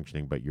 isn't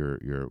functioning, but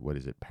your what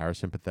is it,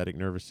 parasympathetic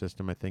nervous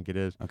system, I think it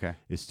is, Okay.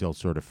 is still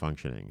sort of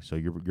functioning. So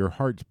your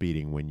heart's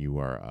beating when you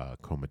are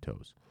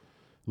comatose.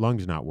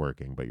 Lungs not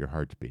working, but your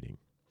heart's beating.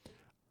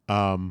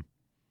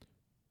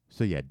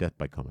 So yeah, death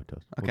by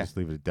comatose. Okay. We'll just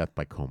leave it at death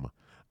by coma.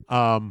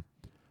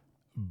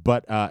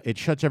 But it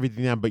shuts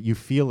everything down, but you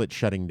feel it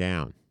shutting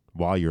down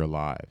while you're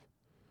alive.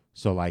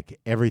 So like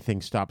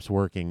everything stops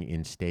working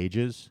in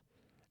stages,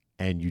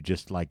 and you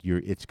just like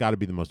it's got to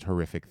be the most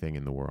horrific thing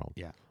in the world.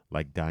 Yeah.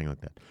 Like dying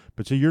like that.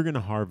 But so you're going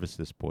to harvest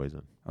this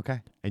poison,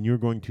 Okay. and you're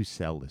going to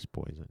sell this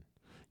poison.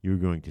 You're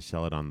going to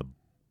sell it on the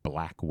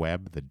black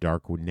web, the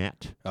dark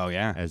net, Oh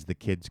yeah. as the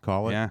kids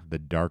call it. Yeah. The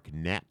dark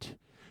net.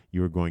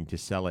 You're going to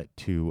sell it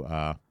to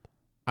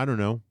I don't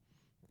know,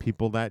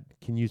 people that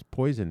can use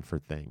poison for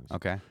things.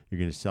 Okay. You're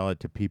going to sell it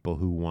to people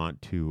who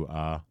want to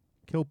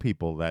kill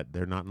people that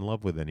they're not in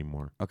love with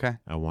anymore. Okay.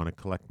 I want to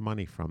collect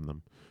money from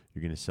them.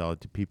 You're going to sell it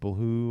to people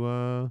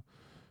who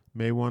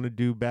may want to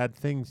do bad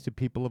things to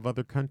people of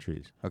other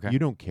countries. Okay. You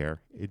don't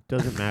care. It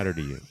doesn't matter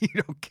to you.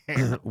 You don't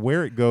care.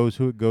 Where it goes,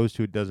 who it goes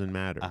to, it doesn't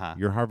matter. Uh-huh.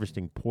 You're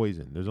harvesting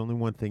poison. There's only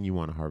one thing you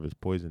want to harvest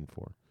poison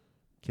for: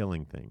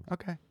 killing things.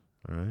 Okay.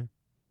 All right?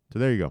 So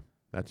there you go.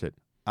 That's it.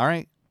 All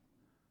right.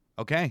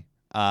 Okay.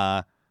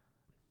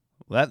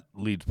 That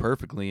leads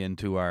perfectly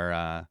into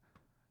our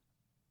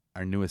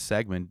newest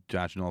segment,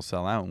 Josh and I'll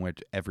Sell Out, in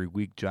which every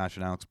week Josh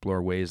and I'll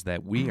explore ways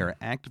that we are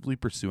actively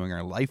pursuing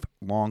our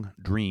lifelong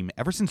dream,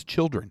 ever since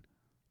children,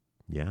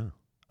 Yeah.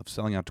 of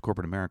selling out to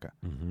corporate America.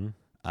 Mm-hmm.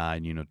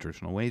 And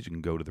traditional ways. You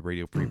can go to the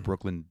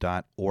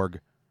radiofreebrooklyn.org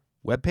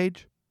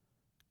webpage,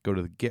 go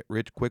to the Get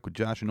Rich Quick with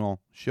Josh and Noel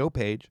show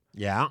page,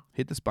 Yeah.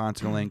 hit the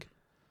sponsor link,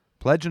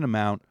 pledge an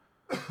amount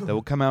that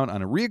will come out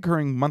on a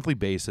reoccurring monthly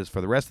basis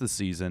for the rest of the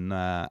season.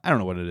 I don't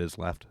know what it is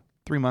left.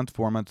 3 months,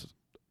 4 months,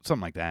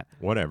 something like that.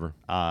 Whatever.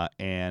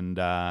 And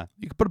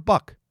you could put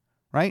 $1,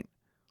 right?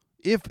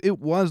 If it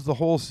was the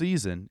whole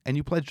season and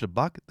you pledged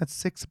 $1, that's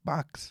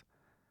 $6.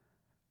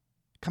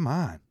 Come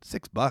on,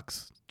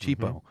 $6,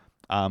 cheapo.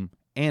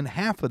 And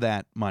half of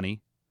that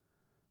money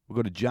will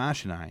go to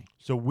Josh and I.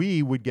 So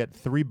we would get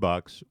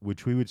 $3,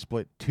 which we would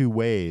split 2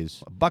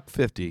 ways.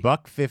 $1.50.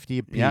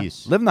 $1.50 a Yeah,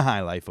 piece. living the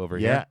high life over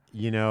Yeah,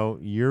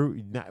 here.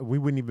 we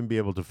wouldn't even be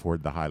able to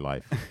afford the High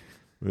Life.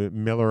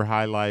 Miller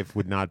High Life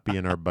would not be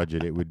in our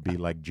budget. It would be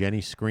like Jenny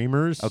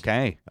Screamers.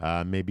 Okay,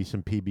 Maybe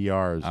some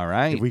PBRs. All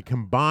right. If we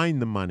combine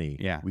the money,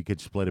 Yeah. we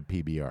could split a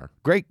PBR.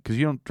 great, because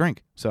you don't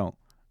drink. So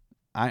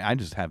I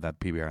just have that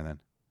PBR then.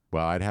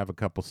 Well, I'd have a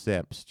couple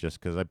sips just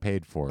because I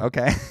paid for it.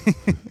 Okay.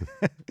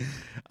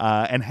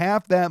 And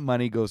half that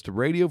money goes to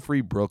Radio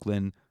Free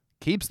Brooklyn,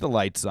 keeps the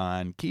lights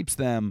on, keeps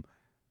them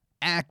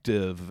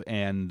active,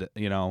 and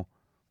they're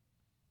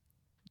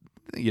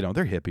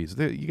hippies.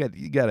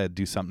 You got to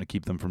do something to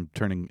keep them from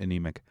turning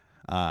anemic.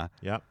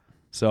 Yep.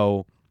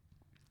 So,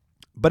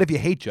 but if you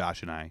hate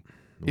Josh and I,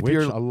 if Which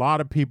you're a lot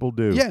of people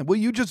do. yeah, well,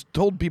 you just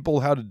told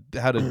people how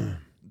to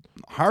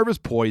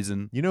harvest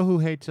poison. You know who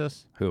hates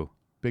us? Who?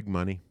 Big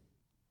money.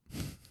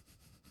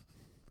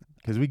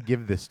 Because we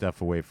give this stuff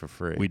away for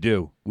free. We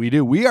do.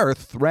 We are a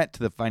threat to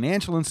the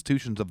financial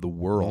institutions of the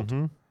world.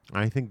 Mhm.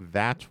 I think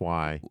that's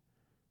why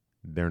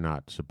they're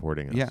not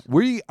supporting us. Yeah,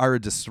 we are a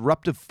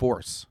disruptive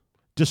force.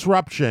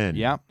 Disruption.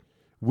 Yeah,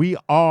 We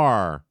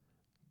are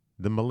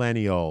the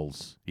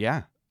millennials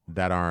yeah,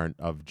 that aren't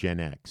of Gen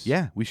X.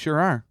 yeah. We sure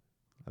are.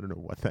 I don't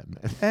know what that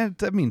meant. And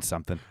that means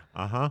something.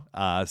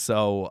 Uh-huh.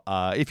 So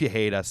if you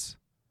hate us,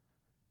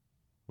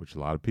 Which a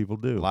lot of people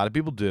do. a lot of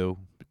people do,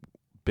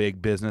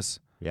 big business,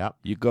 Yep.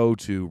 you go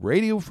to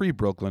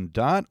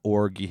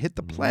radiofreebrooklyn.org, you hit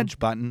the pledge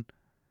button,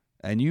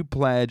 and you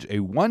pledge a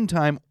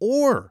one-time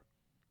or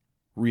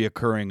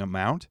reoccurring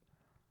amount.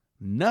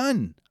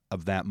 None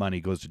of that money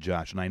goes to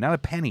Josh and I, not a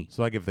penny.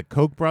 So like if the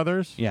Koch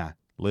brothers Yeah,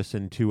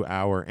 listen to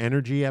our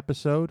energy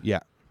episode yeah,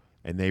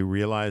 and they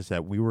realize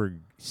that we were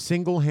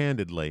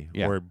single-handedly,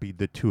 Yeah. or it'd be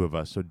the two of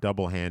us, so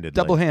double-handedly,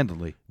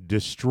 double-handedly.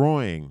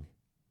 destroying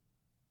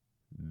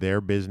their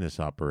business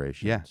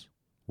operations Yeah.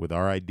 with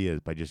our ideas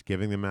by just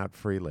giving them out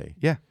freely.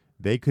 Yeah,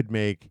 They could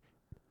make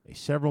a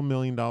several $1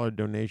 million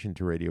donation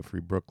to Radio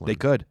Free Brooklyn. they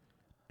could.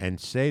 And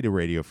say to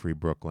Radio Free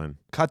Brooklyn,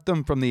 Cut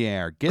them from the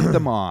air. Get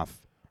them off.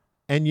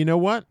 and you know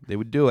what? They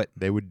would do it.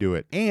 They would do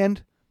it.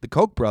 And the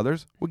Koch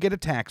brothers would get a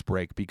tax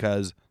break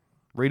because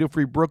Radio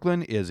Free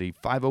Brooklyn is a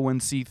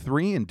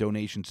 501c3 and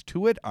donations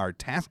to it are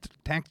tax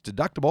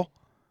deductible.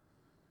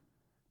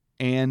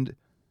 And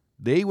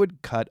they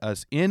would cut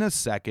us in a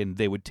second.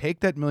 They would take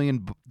that $1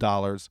 million,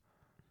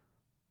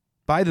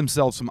 buy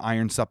themselves some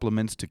iron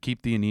supplements to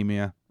keep the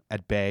anemia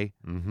at bay.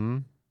 Mm-hmm.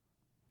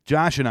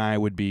 Josh and I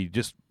would be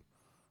just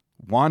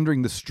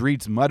wandering the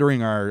streets,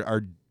 muttering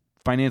our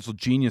financial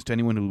genius to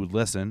anyone who would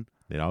listen.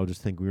 They'd all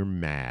just think we were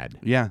mad.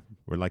 Yeah,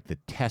 We're like the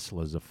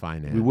Teslas of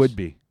finance. we would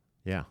be.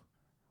 Yeah.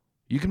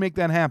 You can make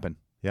that happen.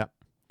 Yep.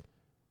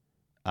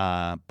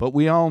 But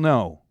we all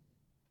know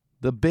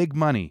the big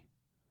money,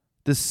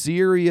 the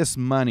serious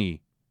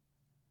money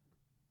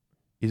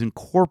is in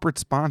corporate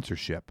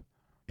sponsorship.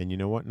 And you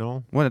know what,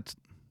 Noel? When it's,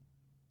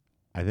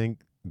 I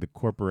think the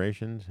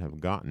corporations have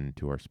gotten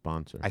to our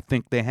sponsor. I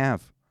think they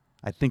have.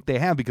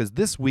 Because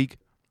this week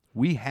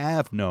we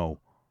have no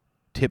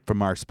tip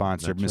from our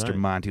sponsor, That's Mr. right.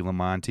 Monty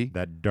Lamonti.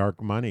 That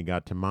dark money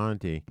got to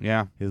Monty.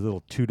 Yeah. His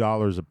little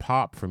 $2 a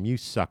pop from you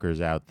suckers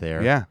out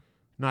there. Yeah.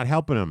 Not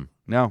helping him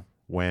No.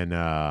 when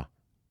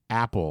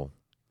Apple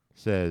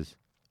says,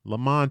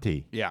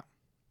 Lamonti, Yeah.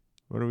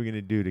 what are we going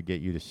to do to get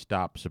you to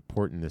stop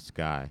supporting this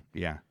guy?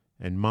 Yeah.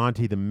 And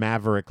Monty the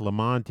Maverick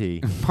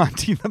Lamonti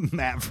Monty the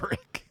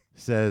Maverick.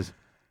 says,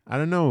 I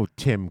don't know,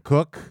 Tim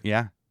Cook.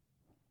 Yeah.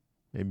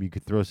 Maybe you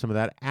could throw some of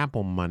that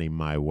Apple money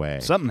my way.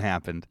 Something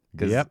happened.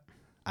 'Cause Yep.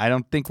 I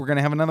don't think we're going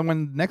to have another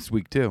one next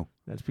week, too.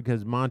 That's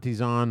because Monty's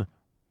on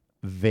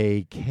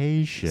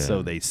vacation.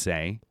 So they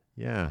say.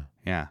 Yeah.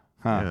 Yeah.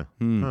 Huh. Yeah.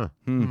 Hmm. Huh.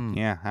 Hmm. Hmm.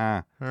 Yeah.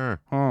 Huh. Huh.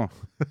 Oh.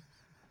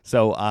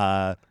 So,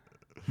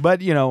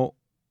 but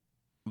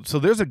so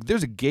there's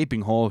a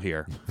gaping hole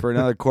here for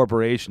another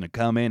corporation to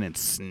come in and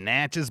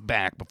snatch us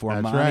back before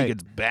That's Monty right.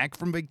 gets back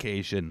from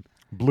vacation.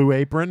 Blue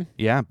Apron,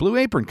 Yeah, Blue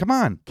Apron, come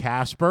on.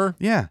 Casper.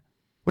 Yeah.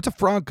 What's a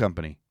frog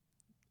company?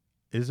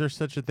 Is there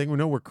such a thing?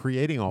 No, we're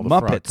creating all the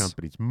frog Muppets.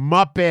 companies.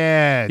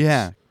 Muppets.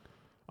 Yeah.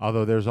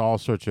 Although there's all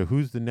sorts of,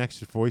 who's the next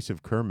voice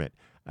of Kermit?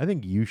 I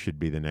think you should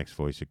be the next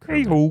voice of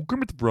Kermit.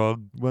 Kermit the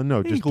Frog. Well,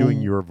 no, just Hey-ho.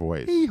 doing your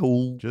voice.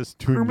 Hey-ho. Just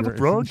doing Kermit your the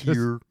Frog just-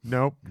 here.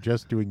 Nope,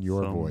 just doing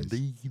your voice.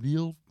 Someday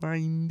they'll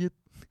find it.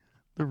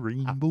 The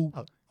Rainbow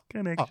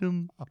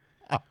Connection.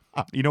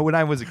 You know, when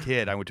I was a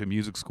kid, I went to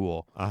music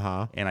school.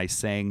 Uh-huh. And I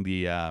sang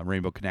the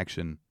Rainbow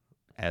Connection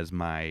as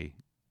my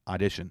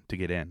audition to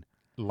get in.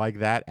 like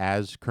that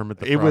as Kermit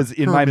the Frog? It was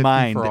in my Kermit the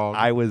mind. Frog.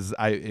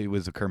 It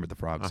was a Kermit the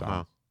Frog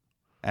song,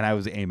 and I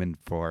was aiming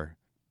for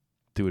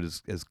do it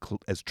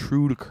as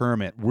true to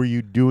Kermit. Were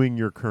you doing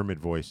your Kermit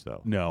voice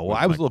though? No, Was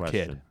I was a my little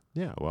question. kid.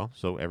 Yeah, well,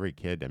 so every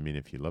kid. I mean,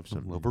 if you love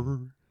something, Lover,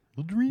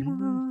 the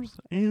dreamers,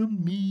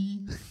 and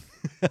me.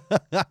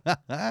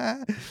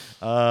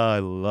 I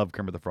love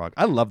Kermit the Frog.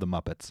 I love the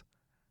Muppets.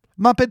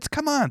 Muppets,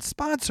 come on,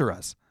 sponsor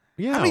us.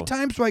 yeah. How many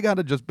times do I got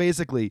to just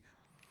basically,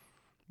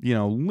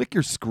 lick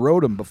your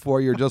scrotum before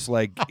you're just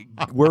like,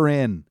 we're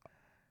in?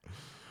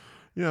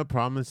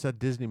 Problem is that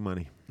Disney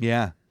money.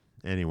 Yeah.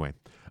 Anyway,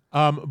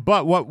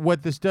 but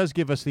what this does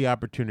give us the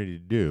opportunity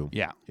to do,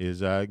 Yeah.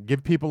 is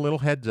give people a little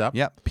heads up.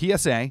 Yep.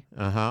 PSA.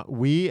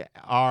 We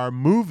are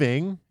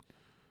moving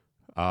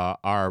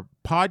our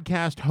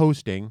podcast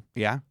hosting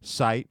Yeah.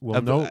 site. Will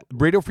Of, no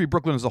Radio Free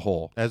Brooklyn as a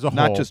whole. as a whole,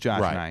 Not just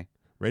Josh right. and I.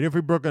 Radio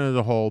Free Brooklyn as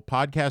a whole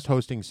podcast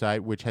hosting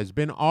site, which has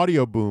been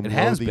Audio Boom It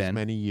has these been.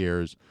 many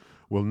years,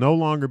 will no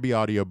longer be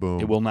Audio Boom.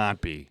 It will not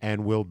be.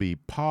 and will be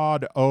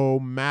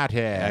Pod-O-Matic.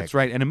 That's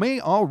right. And it may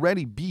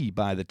already be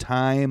by the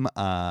time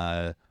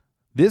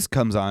this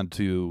comes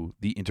onto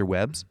the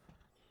interwebs.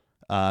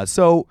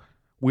 So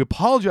we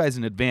apologize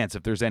in advance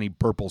if there's any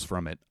burples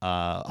from it.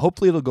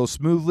 Hopefully it'll go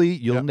smoothly.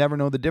 You'll Yep. never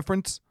know the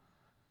difference.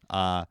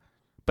 But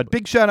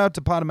big shout out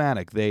to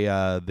Podomatic.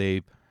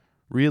 They've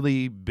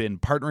really been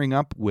partnering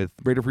up with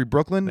Radio Free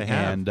Brooklyn. They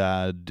have.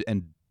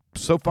 And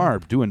so far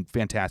doing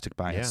fantastic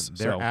by Yeah, us.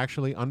 they're So,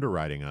 actually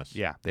underwriting us.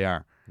 yeah, they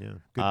are. Yeah,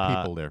 good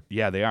people there.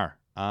 Yeah, they are.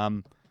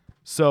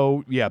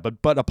 So yeah,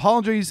 but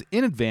apologies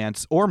in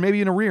advance, or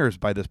maybe in arrears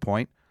by this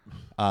point,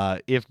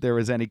 if there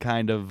was any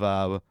kind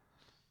of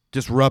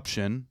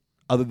disruption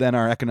other than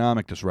our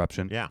economic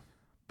disruption. Yeah.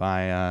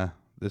 By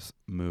this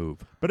move.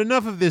 But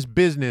enough of this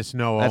business,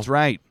 Noel. That's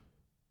right.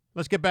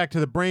 Let's get back to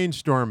the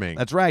brainstorming.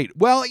 That's right.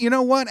 Well, you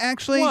know what?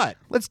 Actually, What?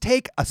 let's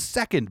take a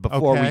second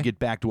before we Okay. get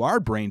back to our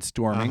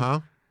brainstorming Uh-huh.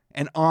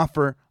 and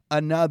offer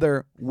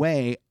another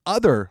way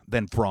other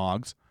than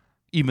frogs,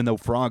 even though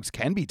frogs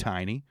can be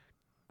tiny.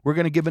 We're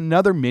going to give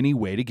another mini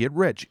way to get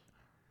rich.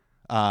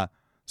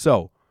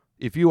 So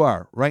if you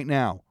are right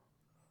now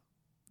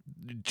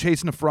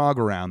chasing a frog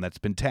around that's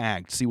been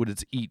tagged, see what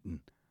it's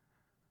eaten.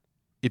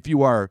 If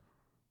you are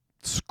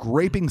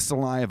scraping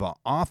saliva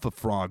off of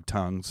frog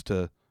tongues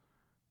to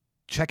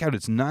check out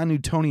its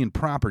non-Newtonian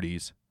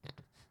properties,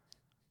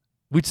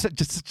 which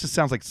just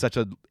sounds like such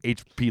a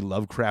H.P.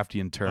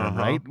 Lovecraftian term, Uh-huh.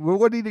 right? Well,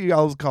 what do you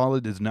always call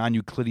it? Is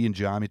non-Euclidean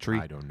geometry?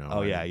 I don't know.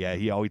 Oh, yeah.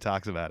 He always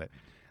talks about it.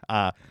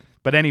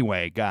 But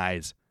anyway,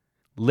 guys,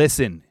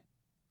 listen,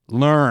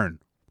 learn,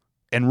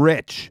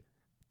 enrich,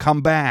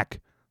 come back,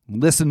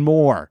 listen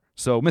more.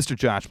 So, Mr.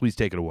 Josh, please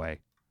take it away.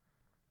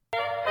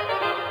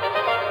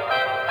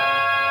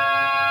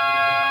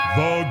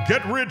 The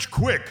Get Rich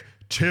Quick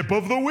Tip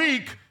of the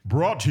Week,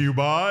 brought to you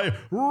by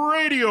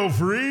Radio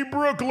Free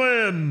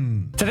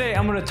Brooklyn. Today,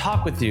 I'm going to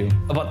talk with you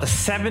about the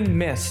 7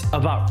 myths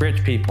about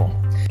rich people.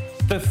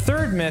 The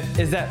third myth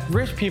is that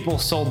rich people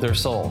sold their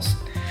souls.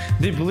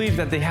 They believe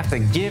that they have to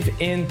give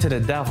in to the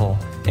devil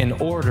in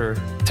order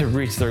to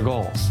reach their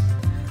goals.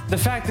 The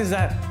fact is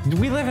that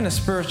we live in a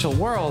spiritual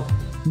world,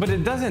 but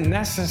it doesn't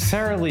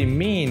necessarily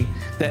mean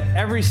that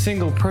every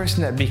single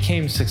person that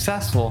became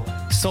successful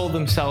sold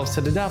themselves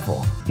to the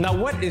devil. Now,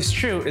 what is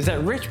true is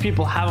that rich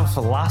people have a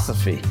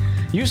philosophy.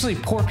 Usually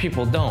poor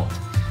people don't.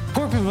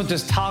 Poor people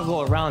just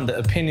toggle around the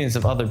opinions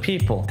of other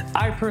people.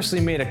 I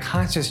personally made a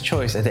conscious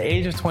choice at the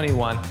age of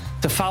 21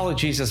 to follow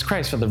Jesus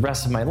Christ for the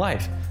rest of my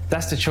life.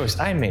 That's the choice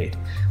I made.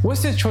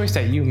 What's the choice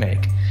that you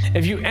make?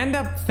 If you end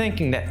up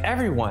thinking that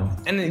everyone,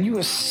 and then you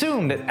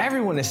assume that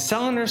everyone is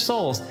selling their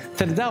souls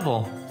to the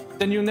devil,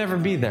 then you'll never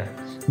be there.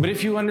 But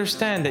if you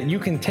understand that you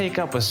can take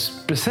up a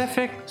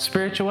specific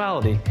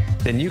spirituality,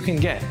 then you can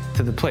get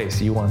to the place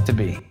you want to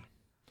be.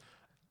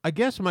 I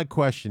guess my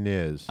question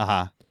is,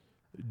 Uh-huh.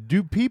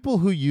 do people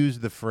who use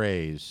the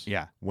phrase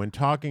Yeah. when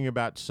talking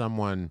about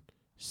someone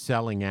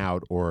selling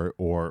out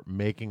or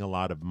making a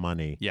lot of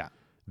money Yeah.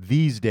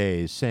 these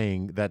days,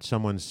 saying that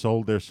someone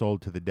sold their soul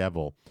to the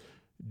devil,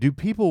 do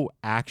people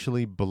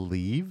actually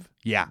believe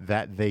Yeah.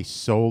 that they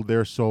sold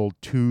their soul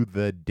to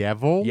the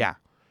devil? Yeah.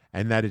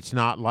 And that it's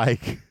not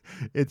like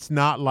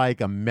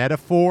a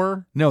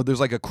metaphor? No, there's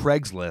like a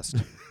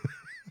Craigslist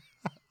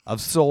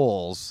of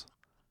souls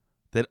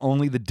that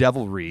only the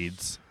devil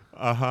reads,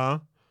 Uh-huh.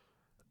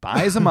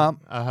 buys them up.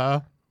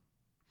 Uh-huh.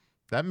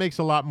 That makes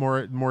a lot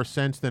more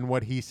sense than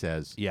what he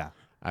says. Yeah.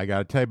 I got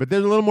to tell you. But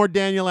there's a little more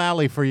Daniel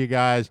Alley for you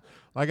guys.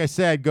 Like I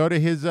said, go to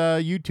his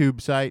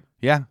YouTube site.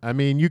 Yeah. I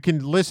mean, you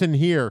can listen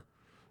here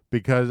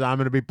because I'm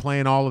going to be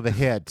playing all of the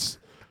hits.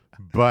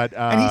 But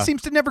And he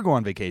seems to never go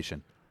on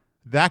vacation.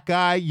 that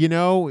guy,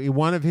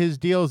 one of his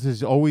deals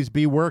is always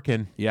be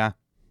working, Yeah.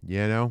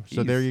 So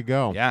He's- there you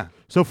go. Yeah.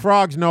 So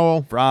frogs,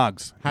 Noel.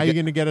 Frogs. How you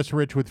going to get us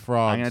rich with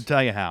frogs? I'm going to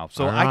tell you how.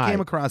 So All I came right.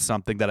 across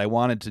something that I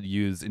wanted to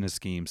use in a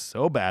scheme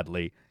so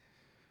badly.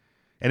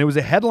 And it was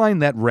a headline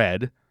that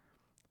read,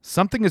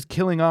 "Something is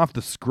killing off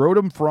the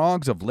scrotum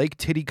frogs of Lake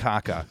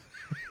Titicaca."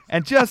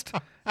 And just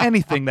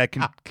anything that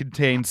can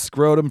contain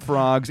scrotum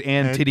frogs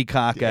and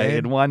Titicaca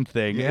in one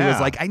thing. It was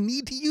like, I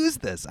need to use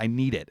this. I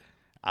need it.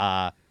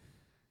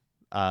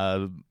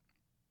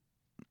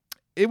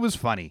 It was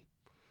funny.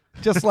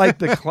 Just like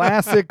the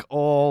classic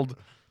old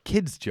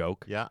kids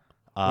joke. Yeah.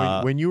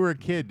 When you were a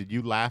kid, did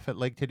you laugh at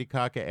Lake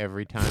Titicaca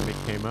every time it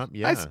came up?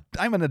 Yeah.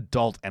 I'm an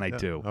adult and I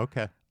do.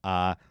 Okay.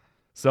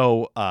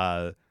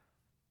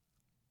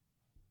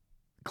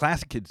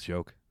 Classic kids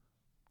joke.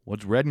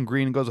 What's red and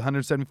green and goes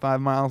 175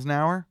 miles an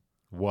hour?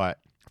 What?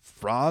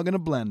 Frog in a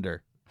blender.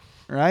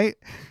 Right?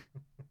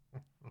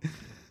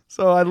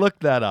 So I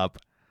looked that up.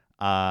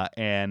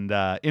 And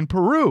in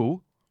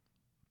Peru,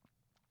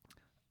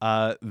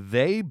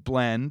 they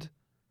blend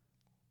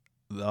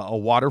a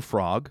water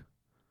frog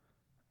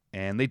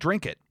and they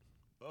drink it.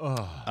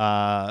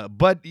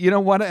 But you know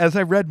what? As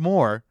I read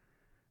more,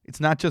 it's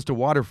not just a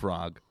water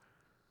frog.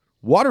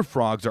 Water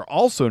frogs are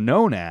also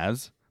known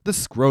as the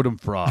scrotum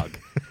frog.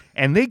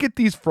 And they get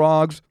these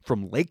frogs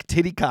from Lake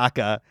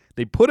Titicaca.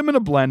 They put them in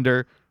a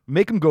blender,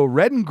 make them go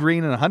red and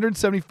green at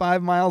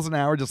 175 miles an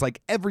hour, just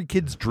like every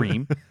kid's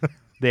dream.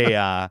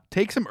 They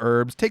take some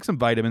herbs, take some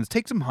vitamins,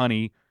 take some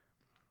honey,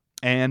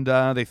 and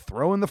they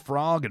throw in the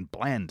frog and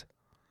blend.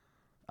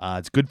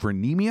 It's good for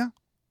anemia,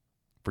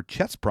 for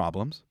chest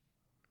problems,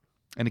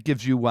 and it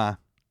gives you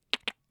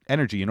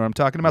energy. You know what I'm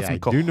talking about? Yeah, Some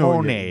I do know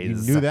cojones.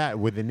 you knew that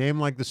with a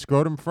name like the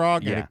scrotum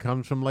frog, and Yeah. it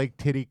comes from Lake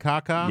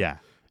Titicaca. Yeah,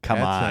 come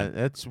on.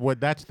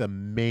 That's the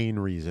main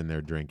reason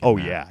they're drinking. Oh,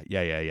 that.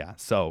 yeah.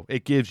 So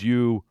it gives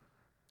you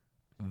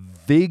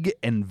Vig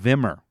and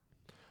Vimmer.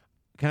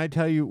 Can I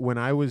tell you when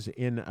I was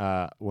in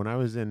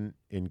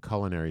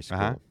culinary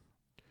school?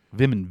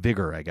 Vim and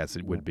Vigor, I guess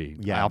it would be.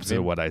 Yeah, Opposite of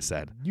Vim- what I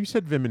said. You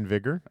said Vim and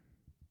Vigor.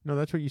 No,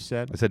 that's what you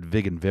said. I said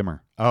Vig and Vimmer.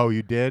 Oh,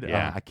 you did?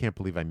 Yeah. I can't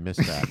believe I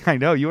missed that. I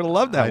know. You would have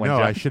loved that I one, know.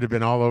 Jeff. I should have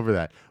been all over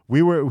that.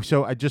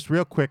 Just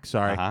real quick,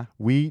 sorry.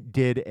 We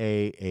did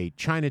a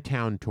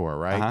Chinatown tour,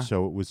 right?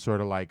 So it was sort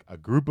of like a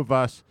group of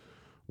us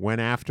went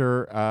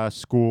after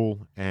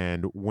school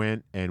and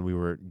we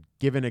were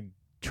given a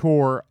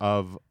tour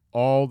of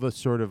all the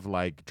sort of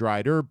like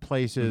dried herb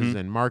places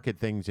and market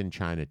things in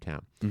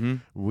Chinatown.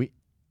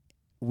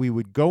 We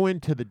would go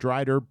into the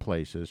dried herb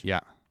places. Yeah.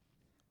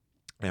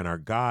 And our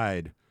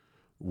guide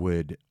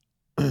would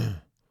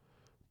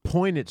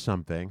point at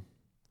something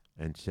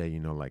and say,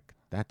 like,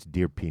 that's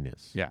deer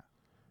penis. Yeah.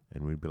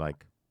 And we'd be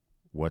like,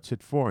 what's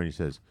it for? And he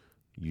says,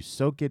 you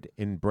soak it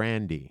in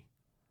brandy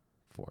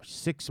for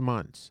 6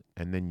 months,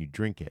 and then you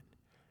drink it,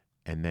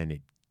 and then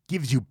it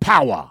gives you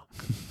power.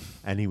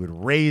 And he would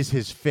raise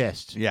his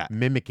fist,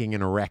 mimicking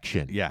an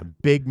erection. Yeah. A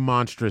big,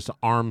 monstrous,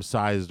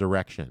 arm-sized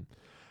erection.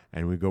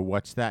 And we go,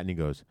 what's that? And he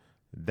goes,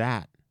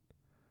 that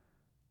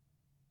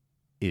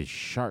is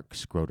shark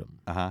scrotum.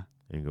 And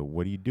you go,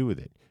 what do you do with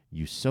it?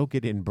 You soak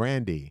it in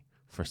brandy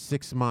for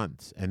 6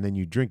 months, and then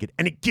you drink it,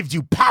 and it gives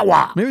you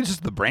power. Maybe it's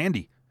just the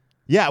brandy.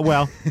 Yeah,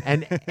 well,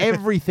 and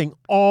everything,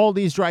 all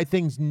these dry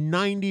things,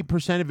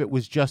 90% of it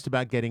was just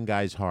about getting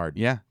guys hard.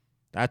 Yeah.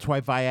 That's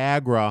why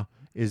Viagra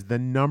is the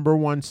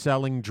 #1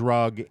 selling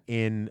drug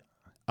in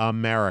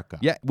America.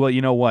 Yeah. Well,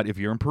 you know what? If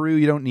you're in Peru,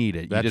 you don't need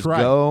it. That's you just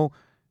right. go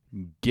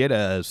get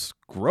a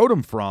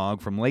scrotum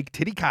frog from Lake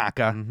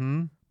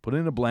Titicaca, put it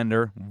in a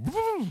blender,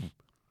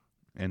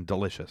 and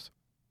delicious.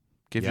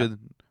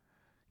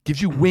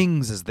 Gives you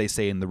wings, as they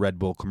say in the Red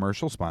Bull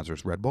commercial.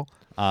 Sponsors Red Bull.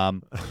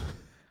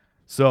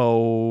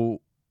 So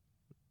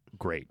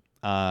great.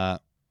 I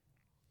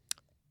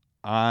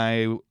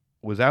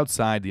was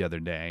outside the other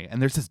day,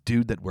 and there's this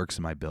dude that works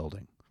in my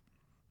building.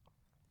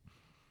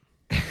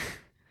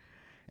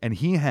 And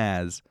he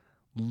has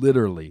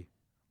literally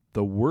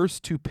the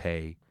worst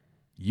toupee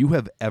you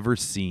have ever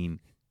seen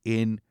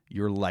in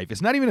your life.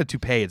 It's not even a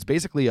toupee. It's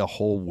basically a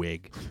whole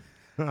wig.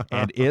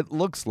 And it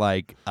looks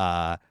like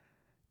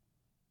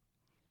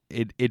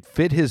it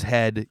fit his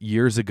head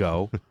years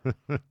ago.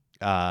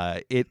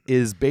 It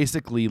is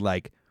basically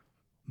like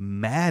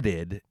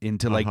matted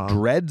into like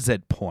dreads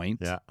at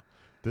points. Yeah.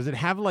 Does it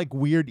have like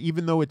weird,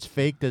 even though it's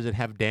fake, does it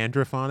have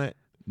dandruff on it?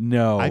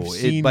 No. I've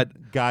seen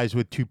guys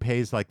with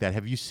toupees like that.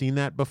 Have you seen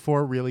that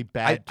before? Really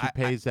bad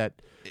toupees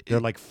that they're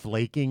like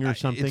flaking or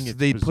something? It's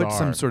they bizarre. put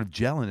some sort of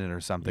gel in it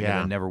or something, and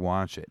Yeah. I never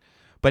watch it.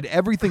 But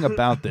everything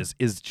about this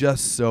is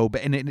just so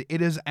bad. And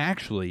it is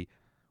actually,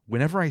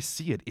 whenever I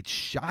see it, it's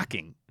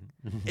shocking.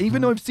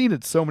 Even though I've seen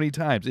it so many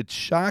times, it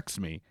shocks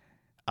me.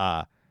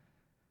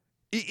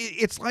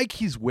 It's like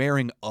he's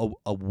wearing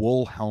a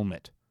wool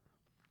helmet.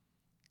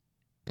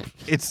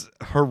 It's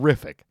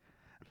horrific.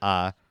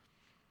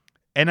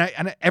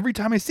 And every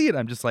time I see it,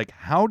 I'm just like,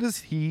 how does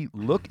he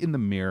look in the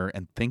mirror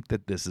and think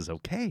that this is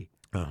okay?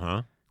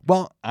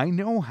 Well, I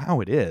know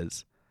how it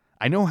is.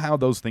 I know how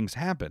those things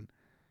happen.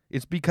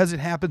 It's because it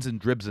happens in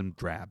dribs and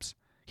drabs.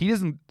 He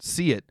doesn't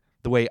see it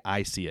the way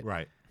I see it.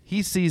 Right.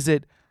 He sees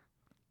it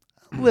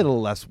a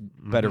little less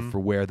better for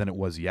wear than it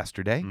was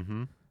yesterday.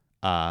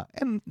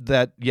 And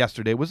that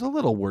yesterday was a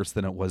little worse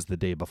than it was the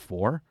day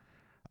before.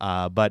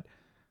 But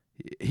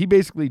he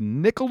basically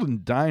nickeled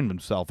and dimed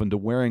himself into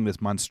wearing this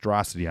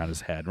monstrosity on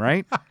his head,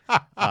 right?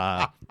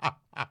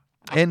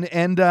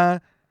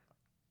 and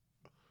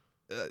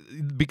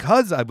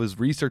because I was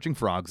researching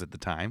frogs at the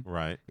time,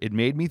 Right. it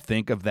made me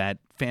think of that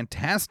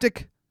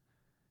fantastic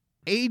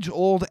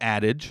age-old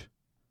adage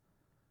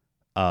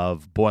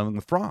of boiling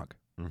the frog.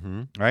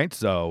 Mm-hmm. Right?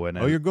 So,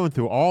 Oh, you're going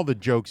through all the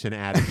jokes and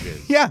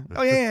adages. yeah.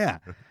 Oh, yeah.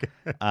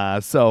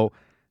 So,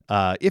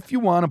 if you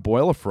want to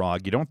boil a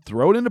frog, you don't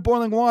throw it into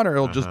boiling water;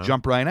 it'll just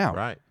jump right out.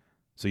 Right.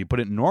 So you put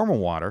it in normal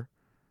water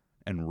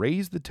and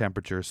raise the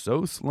temperature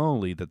so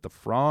slowly that the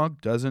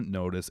frog doesn't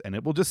notice, and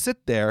it will just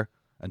sit there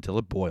until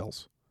it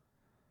boils.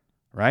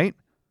 Right?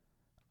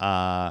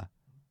 So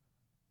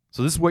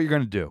this is what you're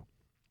going to do.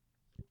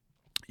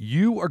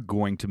 You are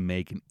going to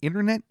make an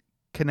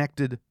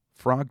internet-connected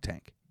frog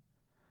tank.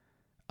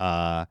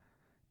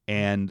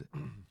 And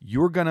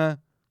you're going to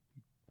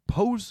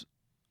pose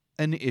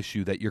an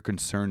issue that you're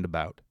concerned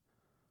about.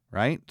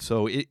 Right?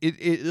 So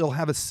it'll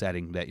have a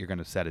setting that you're going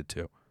to set it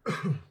to.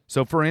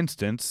 So, for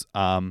instance,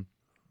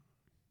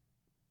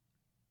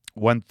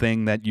 one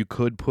thing that you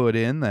could put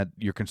in that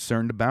you're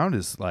concerned about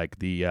is like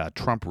the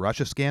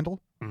Trump-Russia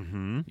scandal,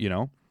 Mm-hmm. you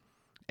know?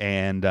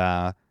 And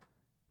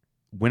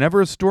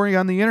whenever a story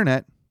on the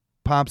internet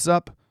pops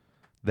up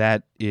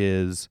that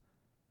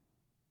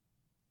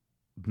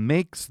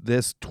makes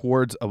this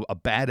towards a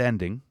bad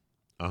ending,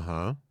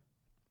 Uh-huh.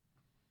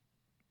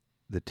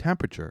 the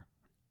temperature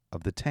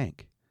of the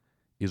tank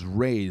is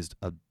raised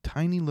a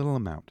tiny little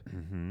amount.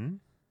 Mm-hmm.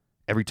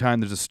 Every time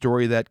there's a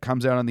story that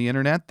comes out on the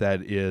internet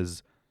that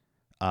is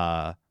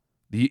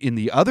in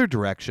the other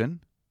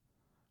direction,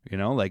 you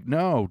know, like,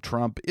 no,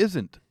 Trump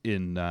isn't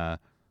in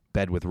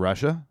bed with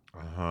Russia.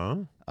 Uh-huh.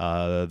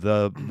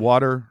 The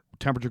water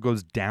temperature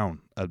goes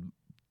down a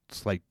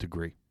slight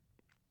degree.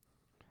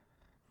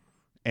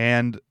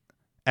 And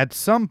at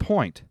some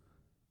point,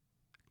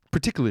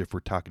 particularly if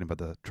we're talking about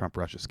the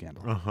Trump-Russia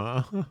scandal,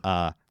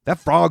 Uh-huh. that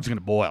frog's going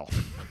to boil.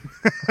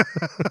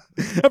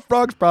 That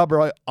frog's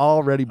probably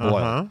already boiled.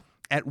 Uh-huh.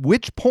 At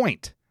which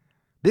point,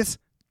 this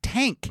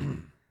tank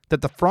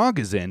that the frog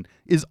is in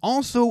is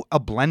also a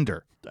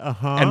blender.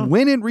 Uh-huh. And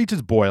when it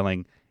reaches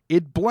boiling,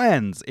 it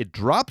blends. It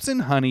drops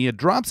in honey, it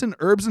drops in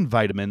herbs and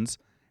vitamins,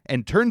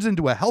 and turns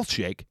into a health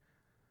shake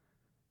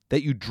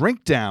that you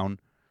drink down.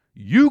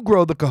 You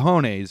grow the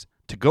cojones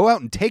to go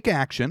out and take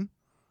action,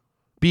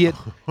 be it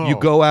you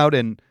go out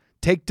and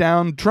take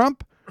down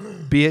Trump,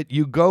 be it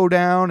you go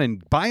down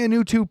and buy a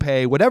new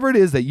toupee, whatever it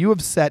is that you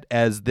have set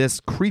as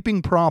this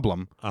creeping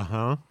problem,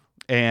 Uh-huh.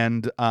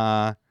 and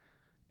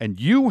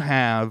you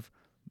have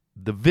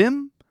the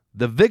vim,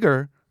 the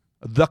vigor,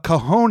 the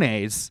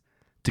cojones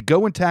to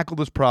go and tackle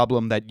this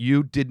problem that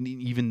you didn't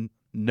even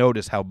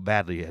notice how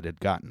badly it had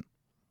gotten.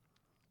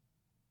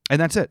 And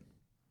that's it.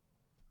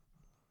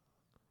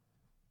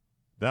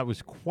 That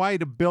was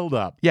quite a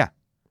build-up Yeah.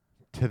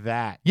 to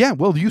that. Yeah,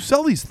 well, you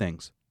sell these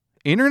things.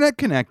 Internet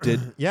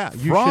connected, Yeah,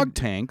 you frog should-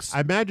 tanks. I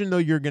imagine, though,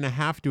 you're going to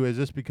have to, as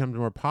this becomes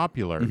more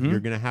popular, Mm-hmm.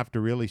 you're going to have to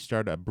really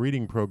start a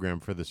breeding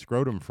program for the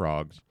scrotum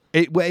frogs.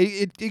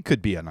 It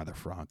could be another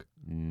frog.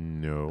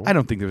 No. I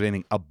don't think there's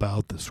anything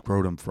about the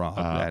scrotum frog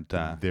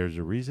that. There's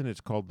a reason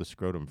it's called the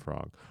scrotum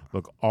frog.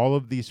 Look, all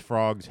of these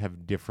frogs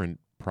have different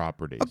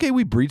properties. Okay,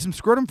 we breed some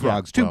scrotum Yeah,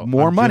 frogs too. well,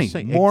 More I'm just money.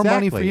 saying- More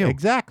money for exactly, you.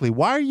 Exactly.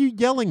 Why are you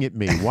yelling at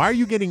me? Why are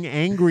you getting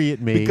angry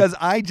at me? Because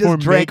I just for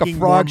drank a making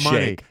frog more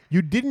money? shake.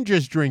 You didn't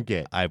just drink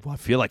it. I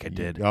feel like I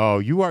did. Oh,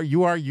 you know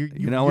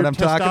what what I'm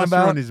talking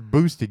about? Is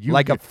boosted.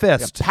 Like a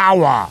fist.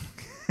 Power.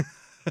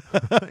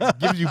 It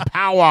gives you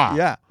power.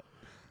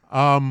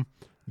 Yeah.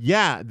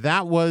 Yeah,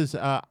 that was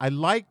I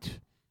liked.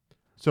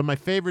 So my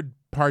favorite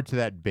parts of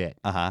that bit.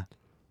 Uh-huh.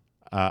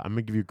 I'm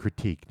gonna give you a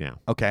critique now.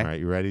 Okay. All right,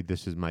 you ready?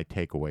 This is my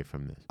takeaway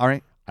from this. All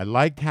right. I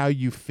liked how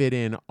you fit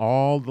in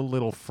all the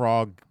little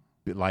frog,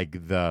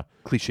 like the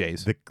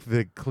Cliches.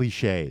 the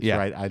cliches. Yeah.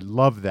 Right. I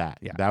love that.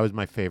 Yeah. That was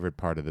my favorite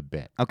part of the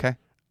bit. Okay.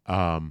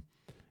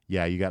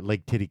 Yeah, you got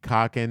Lake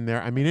Titicaca in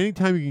there. I mean,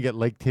 anytime you can get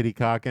Lake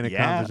Titicaca in a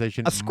Yeah.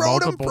 conversation, A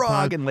scrotum multiple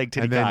frog times, in Lake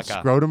and then Titicaca.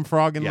 scrotum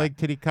frog in Yeah. Lake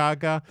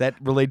Titicaca. That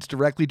relates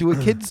directly to a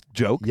kid's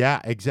joke. Yeah,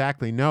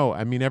 exactly. No,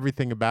 I mean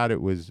everything about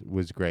it was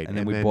great. And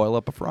then we boil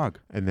up a frog.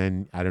 And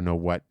then I don't know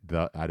what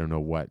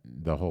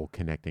the whole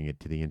connecting it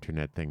to the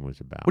internet thing was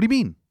about. What do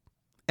you mean?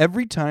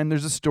 Every time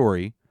there's a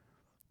story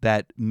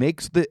that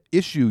makes the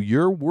issue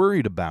you're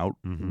worried about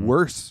Mm-hmm.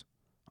 worse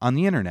on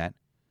the internet,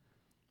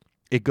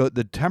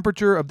 the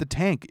temperature of the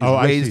tank is Oh,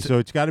 I raised see. So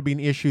it's got to be an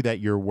issue that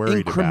you're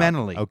worried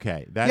incrementally. about.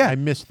 Okay, Yeah. I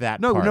missed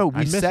that. No, part. no, I we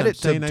missed- set I'm it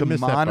saying I to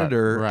missed that part.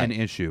 monitor Right. an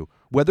issue.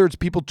 Whether it's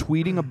people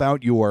tweeting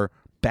about your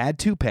bad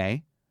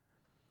toupee,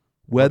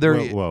 whether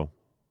Whoa.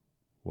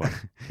 What?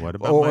 What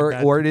about or my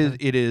bad or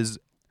toupee? it is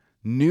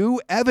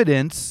new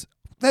evidence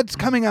that's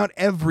coming out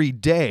every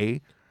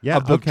day Yeah,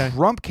 of the okay.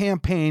 Trump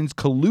campaign's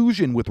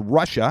collusion with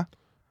Russia.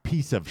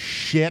 piece of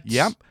shit?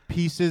 Yep.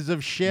 Pieces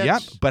of shit.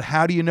 Yep. But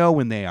how do you know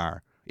when they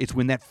are? It's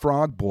when that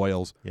frog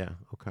boils. Yeah.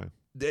 Okay.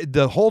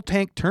 The whole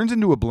tank turns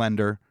into a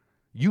blender.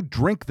 You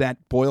drink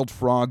that boiled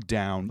frog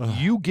down.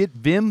 You get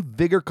vim,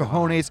 vigor,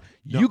 cojones.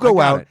 No, you I go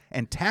got out it.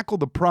 and tackle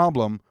the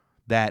problem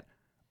that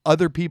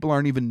other people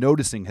aren't even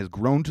noticing has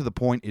grown to the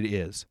point it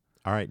is.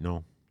 All right.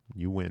 No.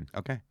 You win.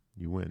 Okay.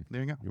 You win.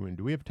 There you go. You win.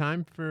 Do we have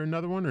time for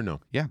another one or no?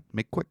 Yeah.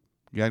 Make quick.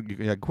 You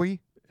got quickie?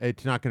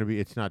 It's not going to be.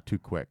 It's not too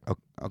quick.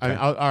 Okay.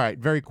 All right.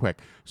 Very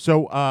quick.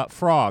 So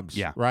frogs.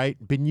 Yeah.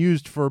 Right. Been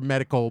used for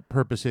medical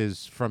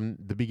purposes from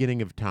the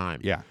beginning of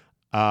time. Yeah.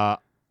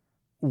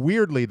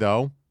 Weirdly,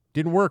 though,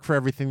 didn't work for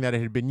everything that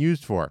it had been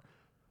used for.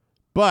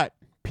 But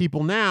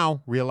people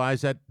now realize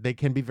that they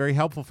can be very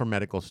helpful for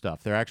medical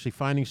stuff. They're actually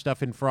finding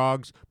stuff in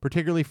frogs,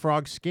 particularly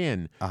frog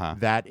skin,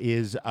 that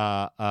is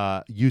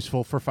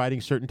useful for fighting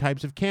certain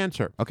types of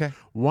cancer. Okay.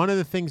 One of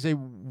the things they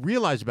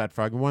realize about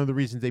frog, and one of the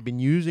reasons they've been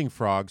using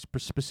frogs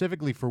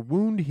specifically for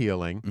wound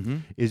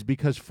healing, is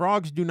because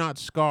frogs do not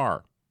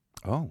scar.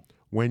 Oh.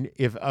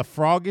 If a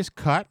frog is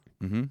cut,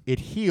 it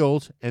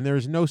heals, and there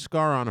is no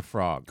scar on a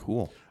frog.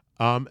 Cool.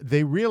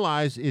 They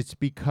realize it's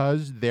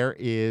because there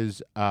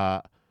is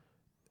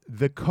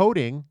the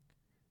coating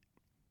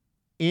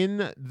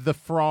in the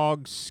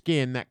frog's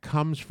skin that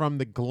comes from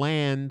the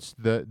glands,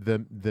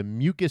 the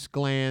mucus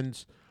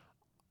glands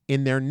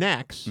in their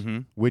necks,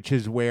 which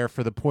is where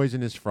for the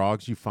poisonous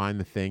frogs you find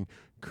the thing,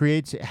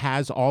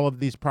 has all of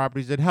these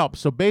properties that help.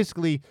 So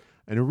basically,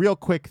 and a real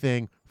quick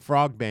thing,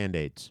 frog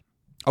Band-Aids.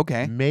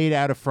 Okay. Made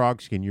out of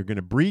frog skin. You're going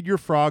to breed your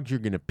frogs. You're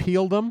going to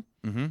peel them.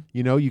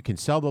 You know, you can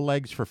sell the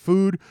legs for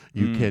food.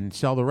 You can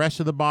sell the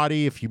rest of the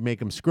body. If you make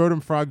them scrotum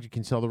frogs, you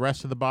can sell the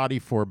rest of the body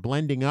for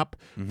blending up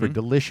for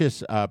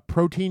delicious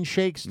protein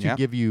shakes to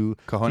give you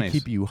to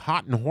keep you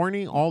hot and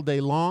horny all day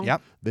long. Yep.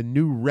 The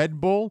new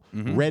Red Bull,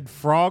 Red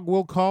Frog,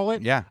 we'll call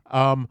it. Yeah.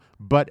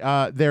 But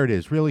there it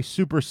is. Really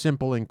super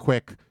simple and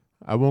quick.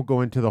 I won't go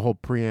into the whole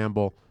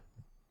preamble.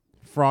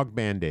 Frog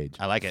Band-Aids.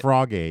 I like it.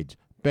 Frog AIDS.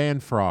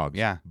 Band frogs.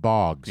 Yeah.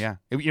 Bogs. Yeah.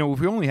 If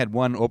we only had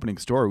one opening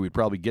story, we'd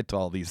probably get to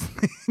all these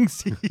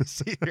things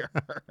easier.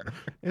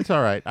 It's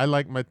all right. I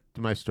like my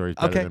stories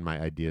better than my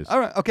ideas. All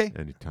right. Okay.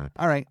 Anytime.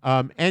 All right.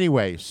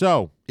 Anyway,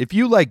 so if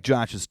you like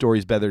Josh's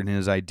stories better than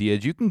his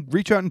ideas, you can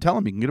reach out and tell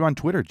him. You can get him on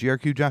Twitter,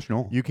 GRQ Josh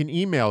Knoll. you can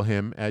email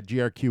him at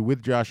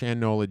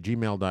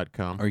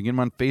grqwithjoshandknoll@gmail.com. Or you can get him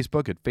on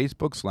Facebook at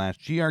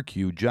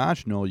Facebook.com/GRQ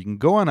Josh Knoll. You can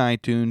go on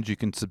iTunes. You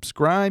can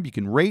subscribe. You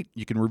can rate.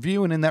 You can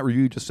review. And in that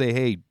review, just say,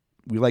 hey,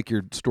 we like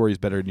your stories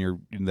better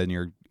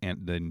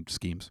than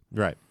schemes.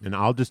 Right. And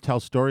I'll just tell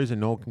stories and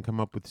Noel can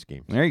come up with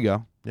schemes. There you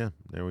go. Yeah,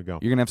 there we go.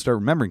 You're going to have to start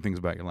remembering things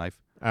about your life.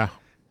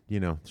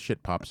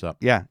 Shit pops up.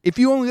 Yeah. If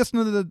you only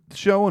listen to the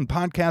show in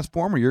podcast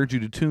form, we urge you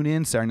to tune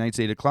in Saturday nights,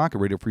 8 o'clock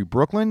at Radio Free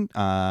Brooklyn.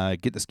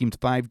 Get the schemes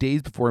 5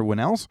 days before everyone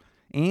else.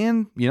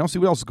 And, see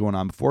what else is going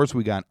on before us.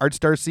 We got Art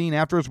Star Scene.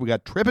 After us, we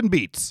got Trippin'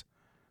 Beats.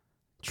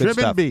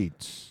 Trippin'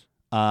 Beats.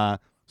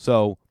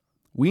 So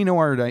we know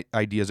our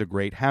ideas are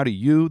great. How do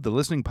you, the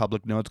listening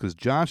public, know it's because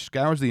Josh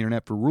scours the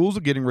internet for rules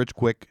of getting rich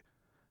quick,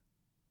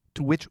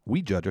 to which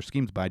we judge our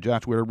schemes by.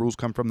 Josh, where do rules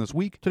come from this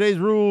week? Today's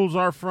rules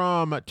are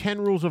from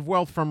 10 Rules of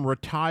Wealth from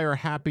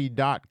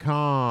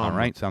retirehappy.com. All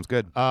right, sounds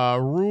good.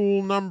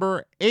 Rule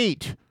number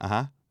 8.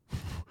 Uh-huh.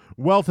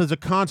 Wealth is a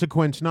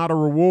consequence, not a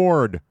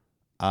reward.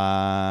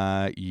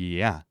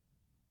 Yeah.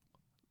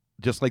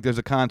 Just like there's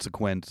a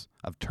consequence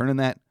of turning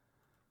that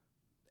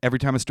every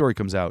time a story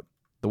comes out,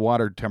 the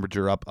water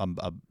temperature up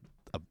a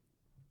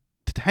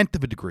tenth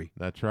of a degree.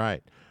 That's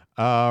right.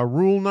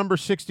 Rule number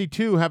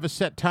 62, have a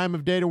set time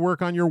of day to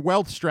work on your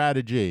wealth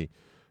strategy.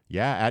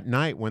 Yeah, at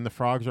night when the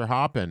frogs are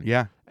hopping.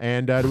 Yeah.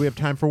 And do we have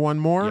time for one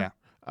more?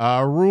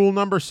 Yeah. Rule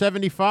number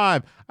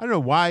 75. I don't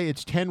know why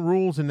it's 10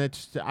 rules and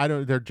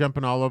they're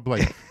jumping all over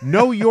like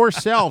know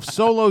yourself,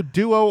 solo,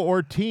 duo,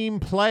 or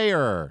team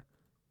player.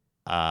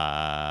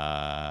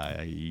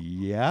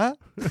 Yeah.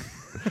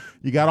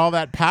 You got all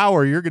that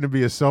power. You're going to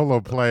be a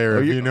solo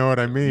player, if you know what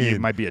I mean. You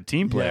might be a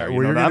team player. Yeah,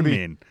 you know what I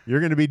mean?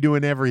 You're going to be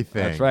doing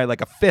everything. That's right.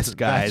 Like a fist,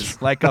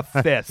 guys. Like a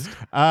fist.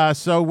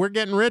 So we're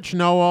getting rich,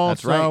 Noel.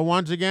 That's right. So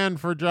once again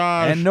for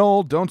Josh. And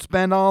Noel, don't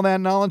spend all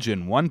that knowledge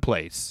in one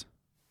place.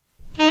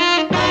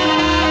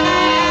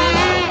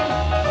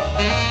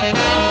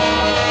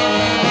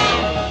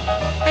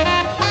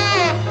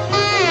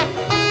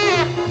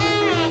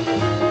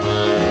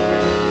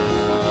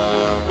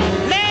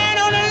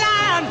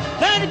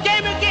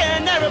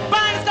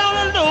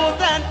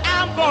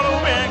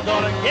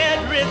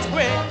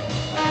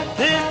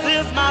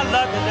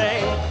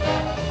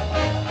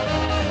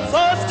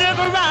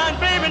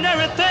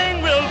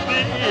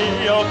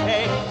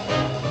 Okay.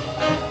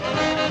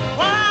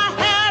 Well, I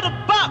had a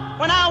buck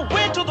when I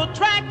went to the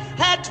track,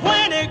 had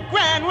 20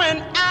 grand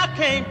when I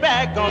came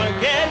back, gonna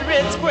get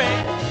rich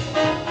quick.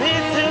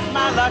 This is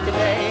my lucky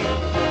day.